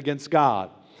sin against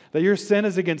God, that your sin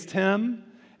is against him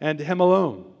and him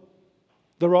alone.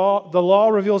 The law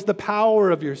reveals the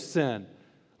power of your sin.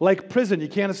 Like prison, you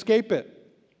can't escape it.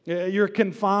 You're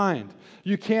confined.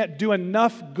 You can't do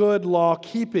enough good law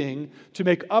keeping to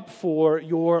make up for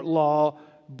your law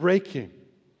breaking.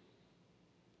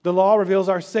 The law reveals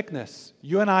our sickness.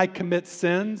 You and I commit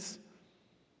sins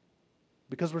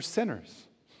because we're sinners.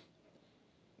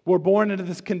 We're born into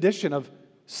this condition of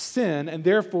sin, and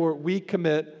therefore we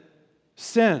commit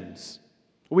sins.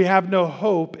 We have no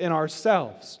hope in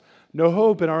ourselves, no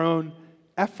hope in our own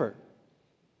effort.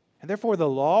 And therefore the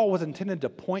law was intended to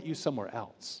point you somewhere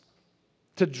else,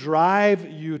 to drive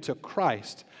you to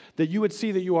Christ, that you would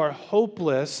see that you are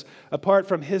hopeless apart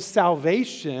from his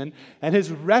salvation and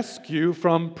his rescue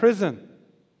from prison.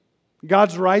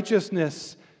 God's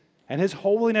righteousness and His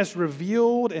holiness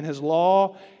revealed in His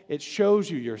law, it shows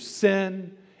you your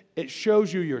sin, it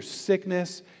shows you your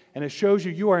sickness, and it shows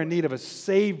you are in need of a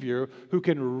Savior who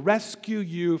can rescue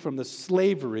you from the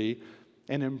slavery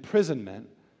and imprisonment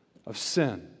of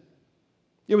sin.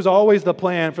 It was always the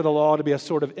plan for the law to be a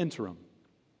sort of interim.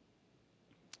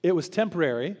 It was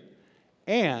temporary,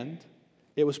 and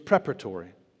it was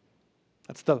preparatory.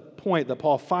 That's the point that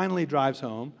Paul finally drives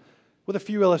home with a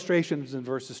few illustrations in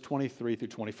verses 23 through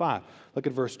 25. Look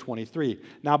at verse 23.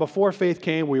 Now before faith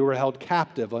came, we were held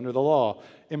captive under the law,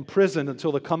 imprisoned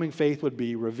until the coming faith would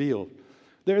be revealed.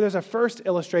 There's a first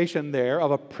illustration there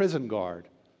of a prison guard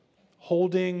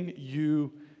holding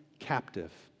you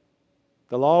captive.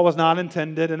 The law was not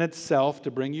intended in itself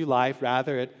to bring you life.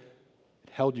 Rather, it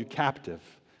held you captive,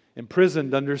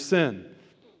 imprisoned under sin.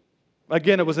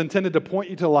 Again, it was intended to point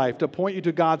you to life, to point you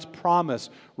to God's promise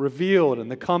revealed in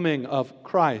the coming of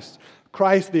Christ.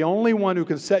 Christ, the only one who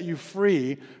can set you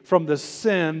free from the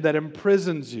sin that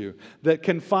imprisons you, that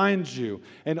confines you,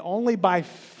 and only by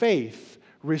faith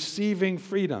receiving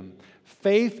freedom.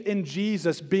 Faith in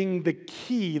Jesus being the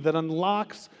key that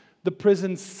unlocks the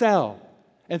prison cell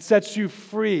and sets you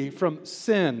free from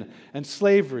sin and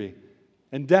slavery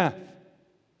and death.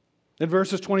 In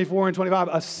verses 24 and 25,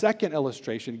 a second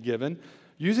illustration given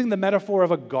using the metaphor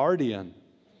of a guardian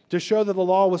to show that the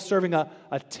law was serving a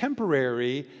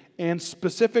temporary and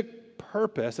specific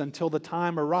purpose until the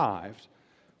time arrived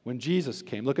when Jesus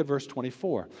came. Look at verse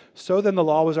 24. So then the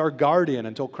law was our guardian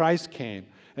until Christ came,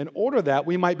 in order that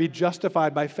we might be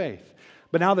justified by faith.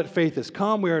 But now that faith has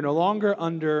come, we are no longer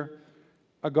under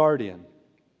a guardian.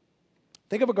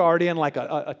 Think of a guardian like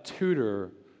a tutor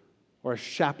or a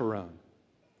chaperone,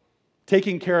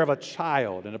 taking care of a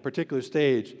child in a particular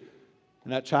stage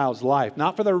in that child's life.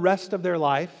 Not for the rest of their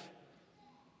life,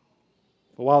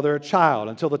 but while they're a child,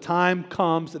 until the time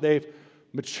comes that they've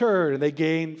matured and they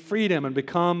gain freedom and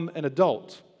become an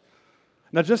adult.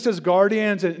 Now, just as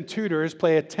guardians and tutors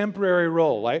play a temporary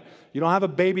role, right? You don't have a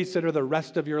babysitter the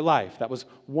rest of your life. That was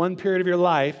one period of your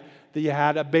life that you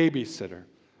had a babysitter.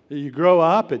 You grow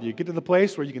up and you get to the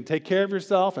place where you can take care of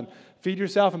yourself and feed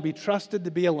yourself and be trusted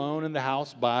to be alone in the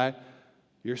house by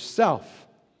yourself.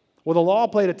 Well, the law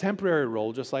played a temporary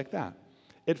role just like that.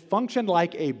 It functioned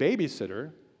like a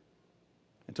babysitter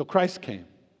until Christ came.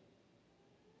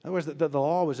 In other words, the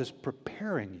law was just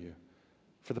preparing you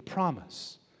for the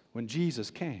promise when Jesus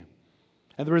came.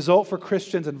 And the result for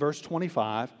Christians in verse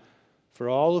 25, for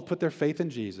all who put their faith in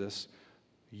Jesus,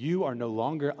 you are no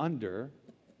longer under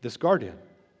this guardian.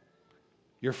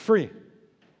 You're free.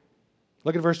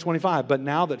 Look at verse 25. But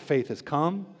now that faith has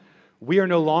come, we are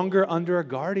no longer under a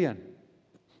guardian.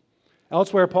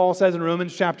 Elsewhere, Paul says in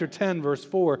Romans chapter 10, verse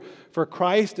 4, for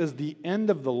Christ is the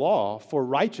end of the law for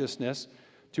righteousness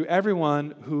to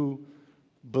everyone who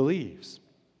believes.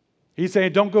 He's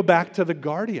saying, don't go back to the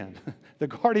guardian. The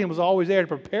guardian was always there to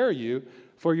prepare you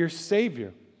for your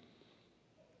Savior.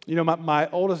 You know, my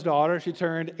oldest daughter, she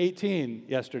turned 18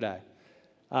 yesterday.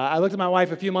 I looked at my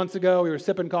wife a few months ago. We were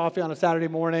sipping coffee on a Saturday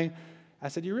morning. I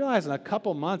said, you realize in a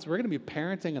couple months we're going to be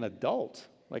parenting an adult.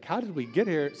 Like, how did we get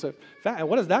here? So,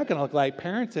 what is that going to look like,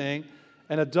 parenting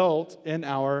an adult in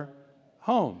our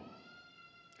home?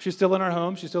 She's still in our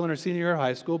home. She's still in her senior year of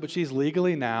high school, but she's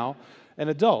legally now an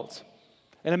adult.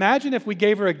 And imagine if we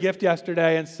gave her a gift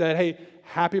yesterday and said, hey,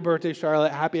 happy birthday,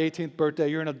 Charlotte. Happy 18th birthday.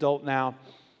 You're an adult now.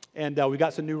 And we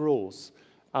got some new rules.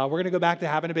 We're going to go back to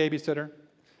having a babysitter.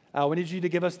 We need you to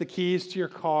give us the keys to your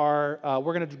car.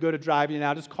 We're going to go to drive you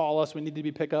now. Just call us. We need to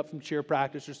be picked up from cheer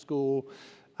practice or school.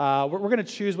 We're going to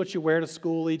choose what you wear to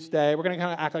school each day. We're going to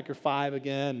kind of act like you're 5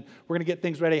 again. We're going to get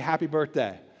things ready. Happy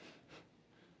birthday.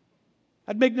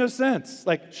 That'd make no sense.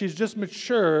 Like, she's just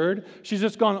matured. She's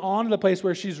just gone on to the place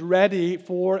where she's ready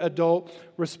for adult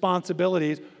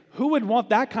responsibilities. Who would want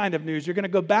that kind of news? You're going to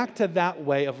go back to that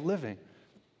way of living.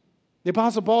 The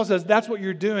Apostle Paul says that's what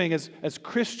you're doing as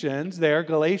Christians there,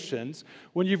 Galatians,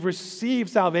 when you've received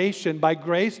salvation by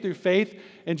grace through faith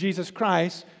in Jesus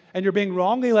Christ, and you're being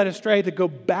wrongly led astray to go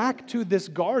back to this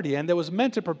guardian that was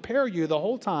meant to prepare you the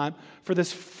whole time for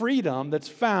this freedom that's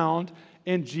found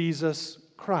in Jesus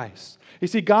Christ. You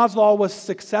see, God's law was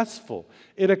successful.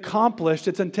 It accomplished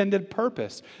its intended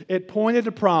purpose. It pointed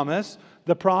to promise.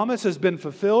 The promise has been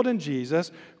fulfilled in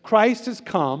Jesus. Christ has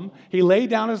come. He laid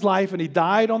down his life and he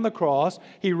died on the cross.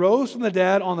 He rose from the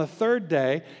dead on the third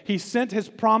day. He sent his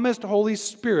promised Holy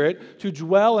Spirit to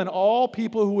dwell in all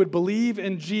people who would believe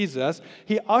in Jesus.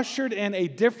 He ushered in a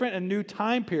different and new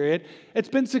time period. It's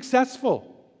been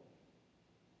successful.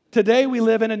 Today we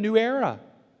live in a new era,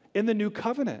 in the new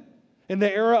covenant, in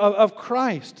the era of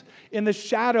Christ, in the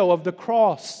shadow of the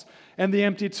cross and the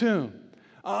empty tomb.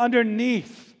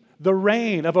 Underneath the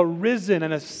reign of a risen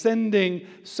and ascending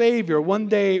Savior, one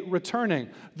day returning,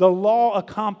 the law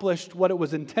accomplished what it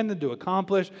was intended to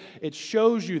accomplish. It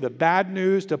shows you the bad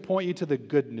news to point you to the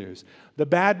good news. The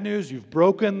bad news, you've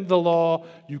broken the law.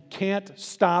 You can't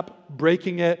stop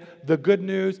breaking it. The good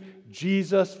news,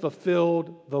 Jesus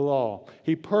fulfilled the law.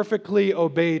 He perfectly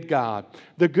obeyed God.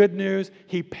 The good news,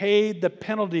 He paid the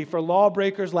penalty for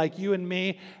lawbreakers like you and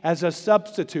me as a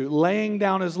substitute, laying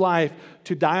down His life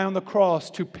to die on the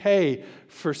cross to pay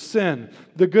for sin.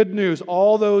 The good news,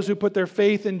 all those who put their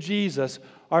faith in Jesus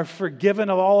are forgiven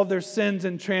of all of their sins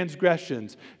and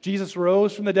transgressions. Jesus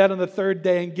rose from the dead on the third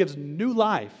day and gives new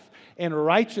life and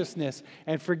righteousness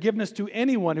and forgiveness to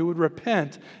anyone who would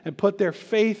repent and put their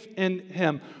faith in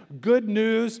Him. Good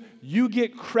news, you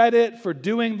get credit for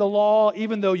doing the law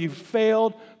even though you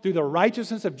failed through the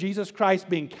righteousness of Jesus Christ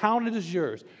being counted as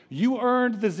yours. You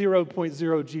earned the 0.0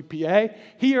 GPA.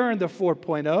 He earned the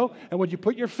 4.0. And when you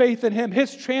put your faith in Him,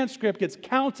 His transcript gets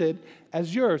counted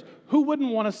as yours. Who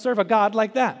wouldn't want to serve a God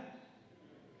like that?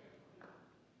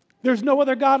 There's no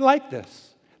other God like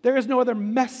this. There is no other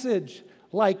message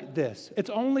like this. It's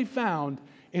only found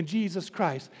in Jesus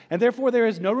Christ. And therefore, there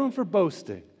is no room for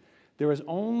boasting. There is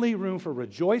only room for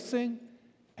rejoicing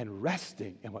and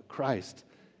resting in what Christ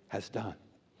has done.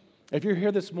 If you're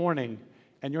here this morning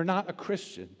and you're not a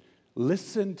Christian,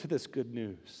 listen to this good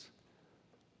news.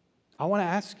 I want to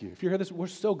ask you, if you're here we're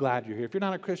so glad you're here. If you're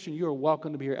not a Christian, you are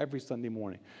welcome to be here every Sunday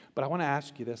morning. But I want to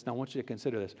ask you this, and I want you to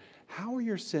consider this. How are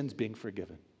your sins being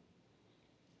forgiven?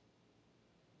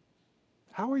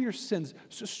 How are your sins?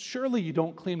 So surely you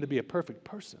don't claim to be a perfect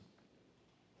person.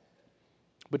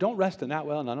 But don't rest in that.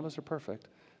 Well, none of us are perfect.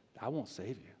 That won't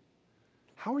save you.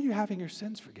 How are you having your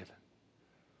sins forgiven?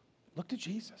 Look to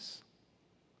Jesus.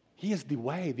 He is the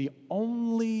way, the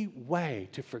only way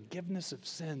to forgiveness of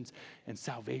sins and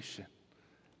salvation.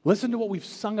 Listen to what we've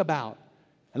sung about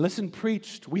and listen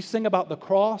preached. We sing about the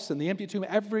cross and the empty tomb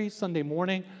every Sunday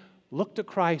morning. Look to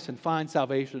Christ and find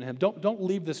salvation in Him. Don't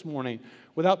leave this morning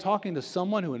without talking to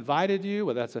someone who invited you,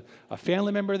 whether that's a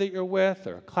family member that you're with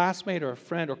or a classmate or a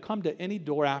friend, or come to any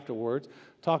door afterwards.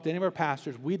 Talk to any of our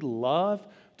pastors. We'd love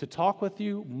to talk with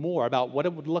you more about what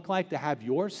it would look like to have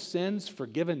your sins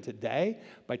forgiven today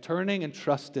by turning and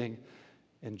trusting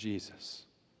in Jesus.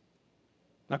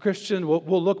 Now, Christian,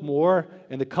 we'll look more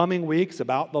in the coming weeks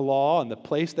about the law and the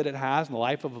place that it has in the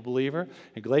life of a believer.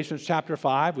 In Galatians chapter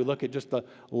 5, we look at just the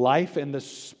life in the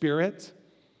Spirit.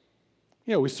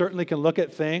 You know, we certainly can look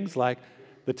at things like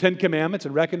the Ten Commandments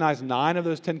and recognize 9 of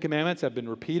those 10 Commandments have been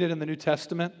repeated in the New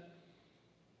Testament.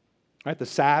 Right? The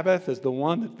Sabbath is the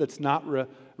one that's not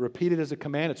repeated as a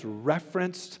command. It's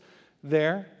referenced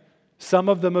there. Some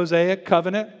of the Mosaic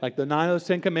covenant, like the 9 of those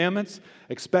 10 commandments,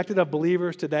 expected of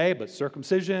believers today, but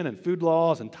circumcision and food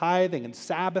laws and tithing and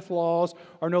Sabbath laws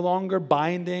are no longer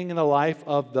binding in the life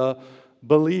of the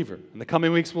believer. In the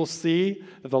coming weeks, we'll see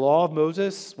that the law of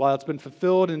Moses, while it's been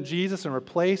fulfilled in Jesus and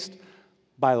replaced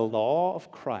by the law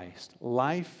of Christ,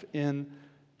 life in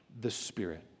the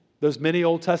Spirit. Those many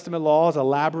Old Testament laws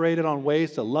elaborated on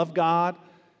ways to love God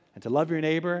and to love your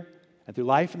neighbor, and through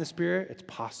life in the Spirit, it's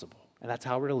possible. And that's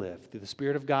how we're to live, through the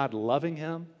Spirit of God, loving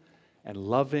Him and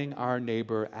loving our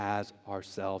neighbor as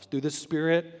ourselves. Through the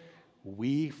Spirit,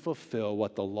 we fulfill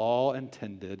what the law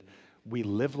intended. We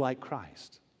live like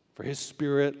Christ, for His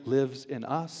Spirit lives in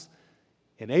us,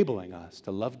 enabling us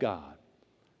to love God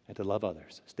and to love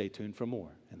others. Stay tuned for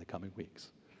more in the coming weeks.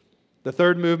 The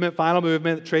third movement, final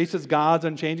movement, traces God's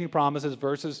unchanging promises,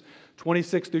 verses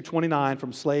 26 through 29,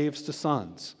 from slaves to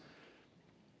sons.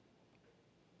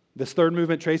 This third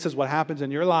movement traces what happens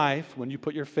in your life when you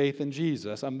put your faith in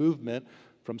Jesus, a movement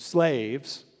from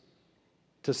slaves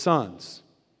to sons.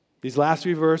 These last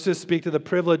few verses speak to the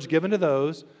privilege given to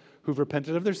those who've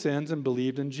repented of their sins and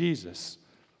believed in Jesus.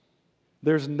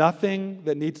 There's nothing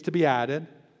that needs to be added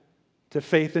to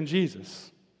faith in Jesus.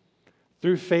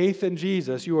 Through faith in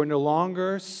Jesus, you are no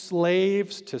longer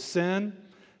slaves to sin,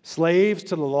 slaves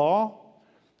to the law,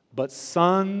 but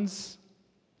sons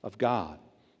of God.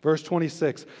 Verse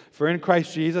 26, for in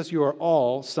Christ Jesus you are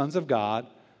all sons of God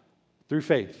through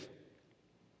faith.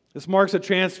 This marks a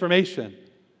transformation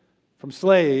from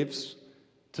slaves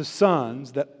to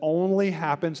sons that only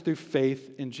happens through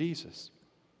faith in Jesus.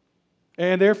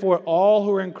 And therefore, all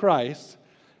who are in Christ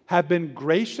have been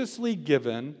graciously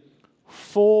given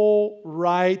full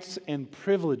rights and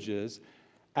privileges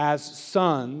as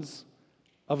sons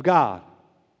of God.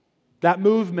 That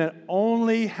movement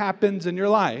only happens in your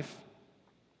life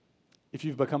if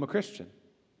you've become a Christian,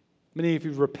 meaning if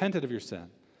you've repented of your sin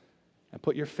and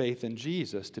put your faith in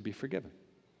Jesus to be forgiven.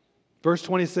 Verse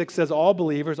 26 says all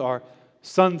believers are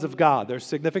sons of God. There's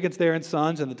significance there in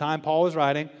sons. In the time Paul was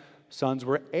writing, sons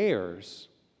were heirs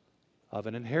of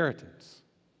an inheritance.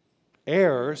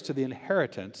 Heirs to the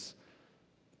inheritance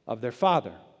of their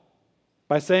father.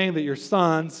 By saying that you're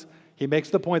sons, he makes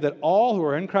the point that all who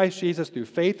are in Christ Jesus through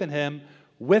faith in him,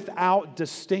 without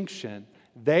distinction,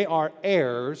 they are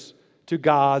heirs to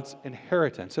God's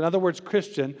inheritance. In other words,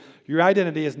 Christian, your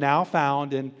identity is now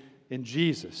found in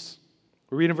Jesus.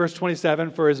 We read in verse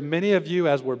 27, for as many of you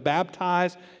as were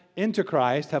baptized into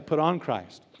Christ have put on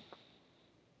Christ.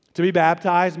 To be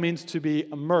baptized means to be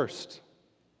immersed,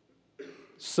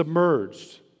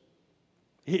 submerged.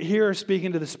 Here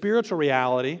speaking to the spiritual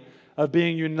reality of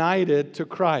being united to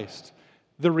Christ,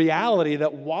 the reality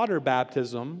that water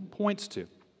baptism points to.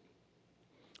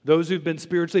 Those who've been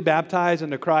spiritually baptized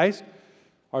into Christ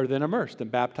are then immersed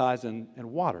and baptized in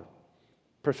water,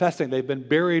 professing they've been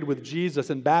buried with Jesus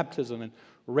in baptism and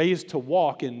raised to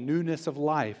walk in newness of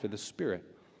life in the Spirit.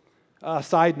 A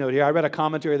side note here, I read a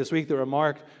commentary this week that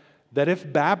remarked that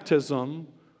if baptism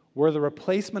were the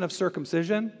replacement of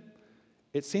circumcision,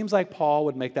 it seems like Paul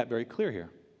would make that very clear here.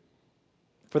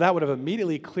 For that would have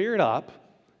immediately cleared up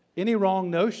any wrong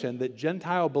notion that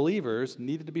Gentile believers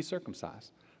needed to be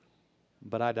circumcised.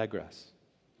 But I digress.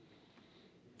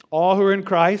 All who are in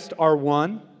Christ are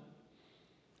one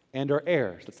and are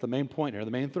heirs. That's the main point here,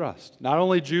 the main thrust. Not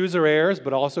only Jews are heirs,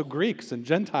 but also Greeks and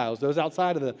Gentiles, those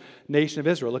outside of the nation of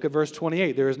Israel. Look at verse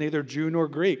 28. There is neither Jew nor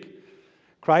Greek.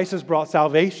 Christ has brought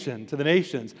salvation to the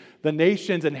nations. The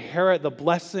nations inherit the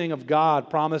blessing of God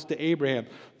promised to Abraham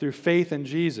through faith in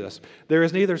Jesus. There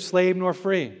is neither slave nor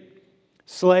free.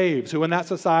 Slaves who in that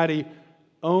society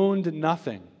owned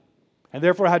nothing and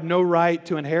therefore had no right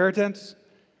to inheritance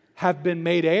have been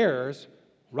made heirs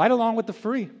right along with the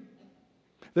free.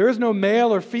 There is no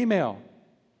male or female.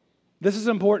 This is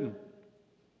important.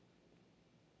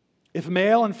 If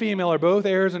male and female are both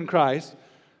heirs in Christ,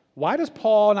 why does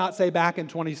Paul not say back in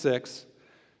 26,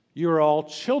 you are all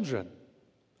children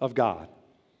of God?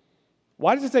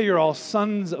 Why does it say you're all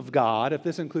sons of God if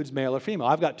this includes male or female?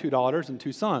 I've got 2 daughters and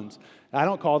 2 sons. I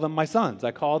don't call them my sons.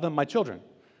 I call them my children,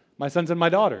 my sons and my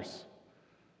daughters.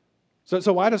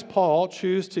 So why does Paul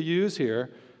choose to use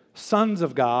here sons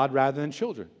of God rather than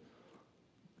children?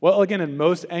 Well, again, in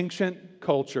most ancient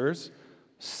cultures,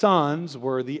 sons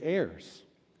were the heirs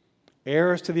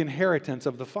to the inheritance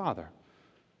of the father.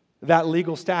 That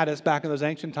legal status back in those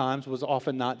ancient times was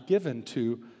often not given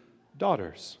to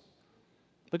daughters.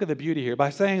 Look at the beauty here. By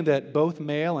saying that both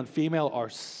male and female are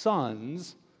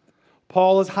sons,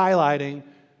 Paul is highlighting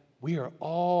we are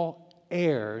all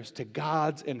heirs to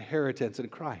God's inheritance in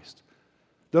Christ.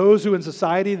 Those who in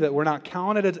society that were not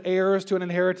counted as heirs to an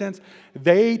inheritance,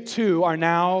 they too are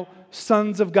now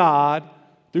sons of God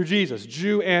through Jesus,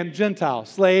 Jew and Gentile,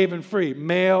 slave and free,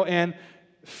 male and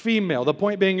female. The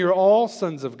point being, you're all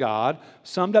sons of God,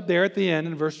 summed up there at the end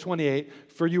in verse 28,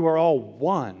 for you are all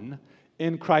one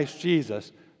in Christ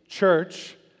Jesus.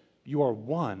 Church, you are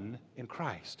one in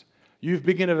Christ. You've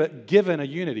been given a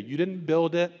unity. You didn't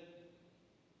build it.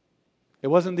 It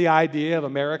wasn't the idea of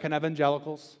American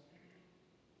evangelicals.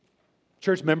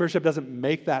 Church membership doesn't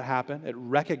make that happen. It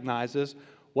recognizes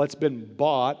what's been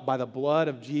bought by the blood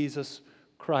of Jesus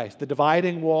Christ. The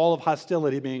dividing wall of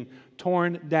hostility being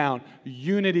torn down.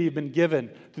 Unity been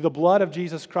given through the blood of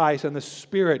Jesus Christ and the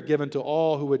Spirit given to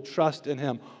all who would trust in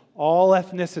Him. All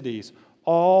ethnicities,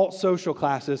 all social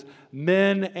classes,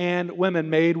 men and women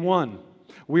made one.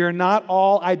 We are not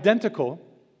all identical,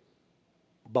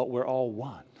 but we're all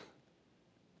one.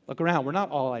 Look around. We're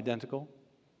not all identical,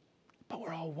 but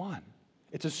we're all one.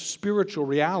 It's a spiritual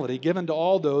reality given to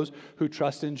all those who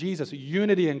trust in Jesus.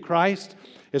 Unity in Christ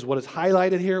is what is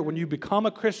highlighted here. When you become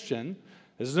a Christian,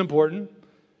 this is important,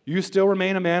 you still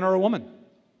remain a man or a woman.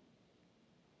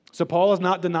 So Paul is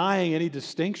not denying any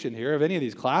distinction here of any of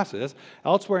these classes.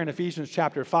 Elsewhere in Ephesians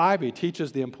chapter 5, he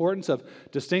teaches the importance of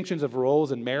distinctions of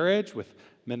roles in marriage with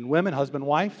men and women, husband and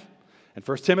wife. In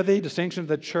 1 Timothy, distinctions of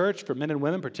the church for men and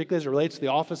women, particularly as it relates to the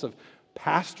office of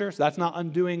pastor. So that's not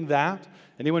undoing that.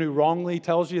 Anyone who wrongly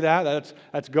tells you that,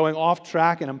 that's going off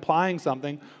track and implying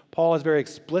something Paul has very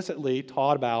explicitly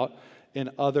taught about in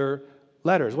other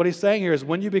letters. What he's saying here is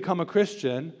when you become a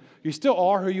Christian, you still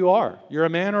are who you are. You're a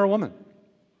man or a woman.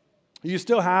 You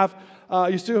still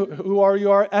who are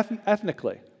you are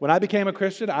ethnically. When I became a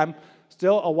Christian, I'm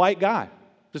still a white guy.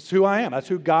 Just who I am. That's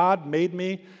who God made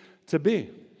me to be.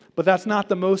 But that's not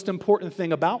the most important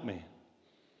thing about me.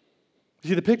 You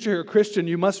see, the picture here, Christian,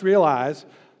 you must realize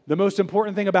the most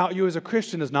important thing about you as a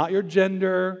Christian is not your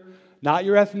gender, not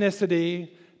your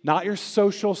ethnicity, not your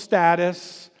social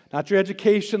status, not your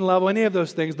education level, any of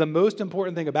those things. The most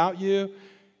important thing about you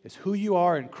is who you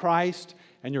are in Christ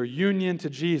and your union to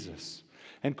Jesus.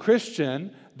 And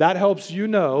Christian, that helps you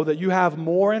know that you have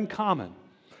more in common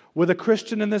with a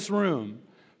Christian in this room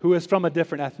who is from a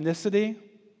different ethnicity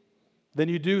than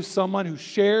you do someone who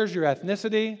shares your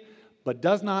ethnicity but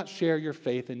does not share your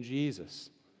faith in Jesus.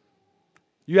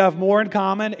 You have more in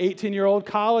common, 18-year-old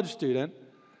college student,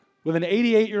 with an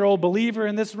 88-year-old believer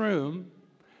in this room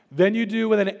than you do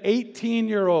with an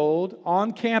 18-year-old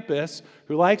on campus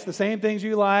who likes the same things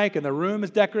you like, and the room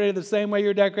is decorated the same way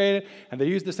you're decorated, and they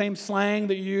use the same slang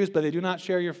that you use, but they do not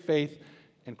share your faith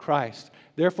in Christ.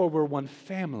 Therefore, we're one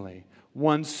family,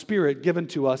 one spirit given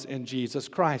to us in Jesus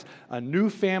Christ. A new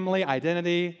family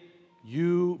identity.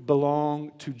 You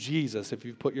belong to Jesus if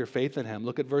you put your faith in him.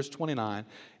 Look at verse 29.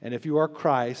 And if you are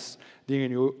Christ,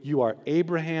 then you are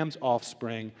Abraham's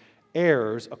offspring,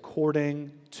 heirs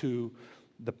according to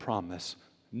the promise.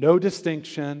 No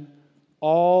distinction,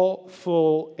 all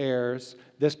full heirs.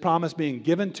 This promise being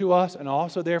given to us and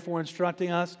also therefore instructing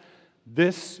us.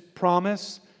 This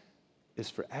promise is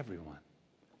for everyone.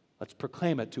 Let's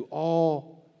proclaim it to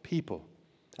all people.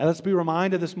 And let's be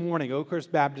reminded this morning,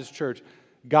 Oakhurst Baptist Church,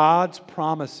 God's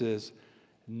promises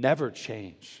never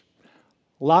change.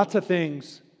 Lots of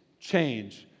things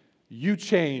change. You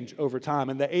change over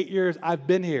time. In the 8 years I've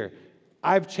been here,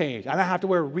 I've changed. I don't have to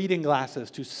wear reading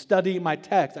glasses to study my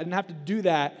text. I didn't have to do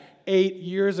that 8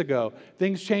 years ago.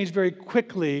 Things change very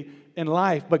quickly in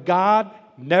life, but God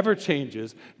never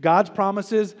changes. God's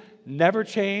promises never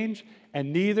change,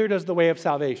 and neither does the way of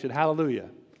salvation. Hallelujah.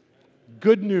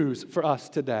 Good news for us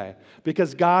today,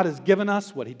 because God has given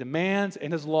us what he demands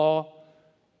in his law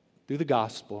through the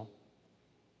gospel.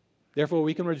 Therefore,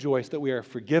 we can rejoice that we are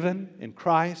forgiven in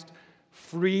Christ,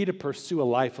 free to pursue a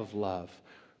life of love,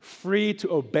 free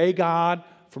to obey God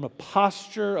from a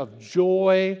posture of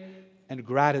joy and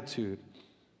gratitude.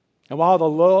 And while the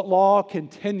law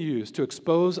continues to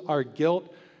expose our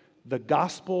guilt, the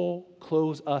gospel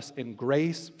clothes us in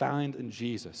grace found in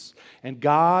Jesus. And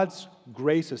God's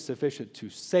grace is sufficient to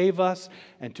save us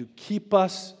and to keep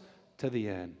us to the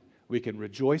end. We can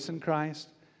rejoice in Christ.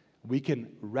 We can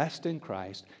rest in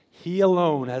Christ. He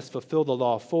alone has fulfilled the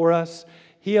law for us.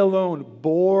 He alone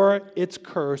bore its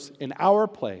curse in our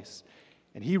place.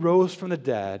 And he rose from the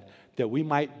dead that we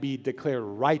might be declared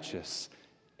righteous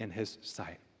in his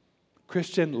sight.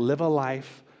 Christian, live a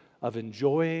life of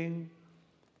enjoying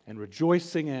and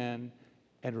rejoicing in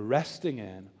and resting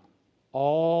in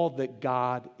all that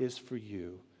God is for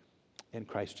you in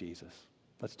Christ Jesus.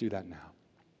 Let's do that now.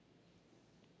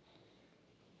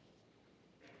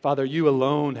 Father, you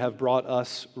alone have brought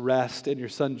us rest in your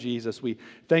Son Jesus. We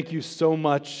thank you so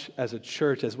much as a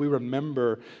church as we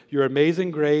remember your amazing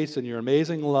grace and your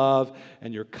amazing love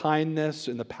and your kindness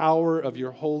and the power of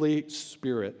your Holy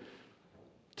Spirit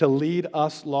to lead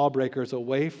us lawbreakers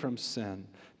away from sin,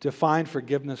 to find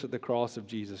forgiveness at the cross of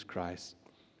Jesus Christ.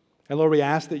 And Lord, we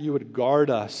ask that you would guard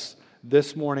us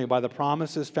this morning by the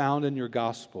promises found in your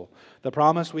gospel, the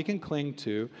promise we can cling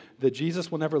to that Jesus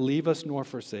will never leave us nor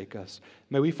forsake us.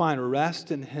 May we find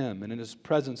rest in him and in his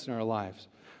presence in our lives,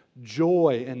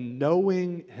 joy in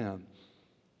knowing him,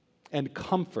 and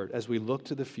comfort as we look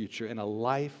to the future in a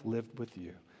life lived with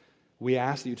you. We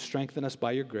ask that you'd strengthen us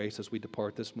by your grace as we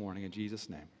depart this morning. In Jesus'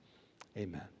 name,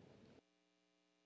 amen.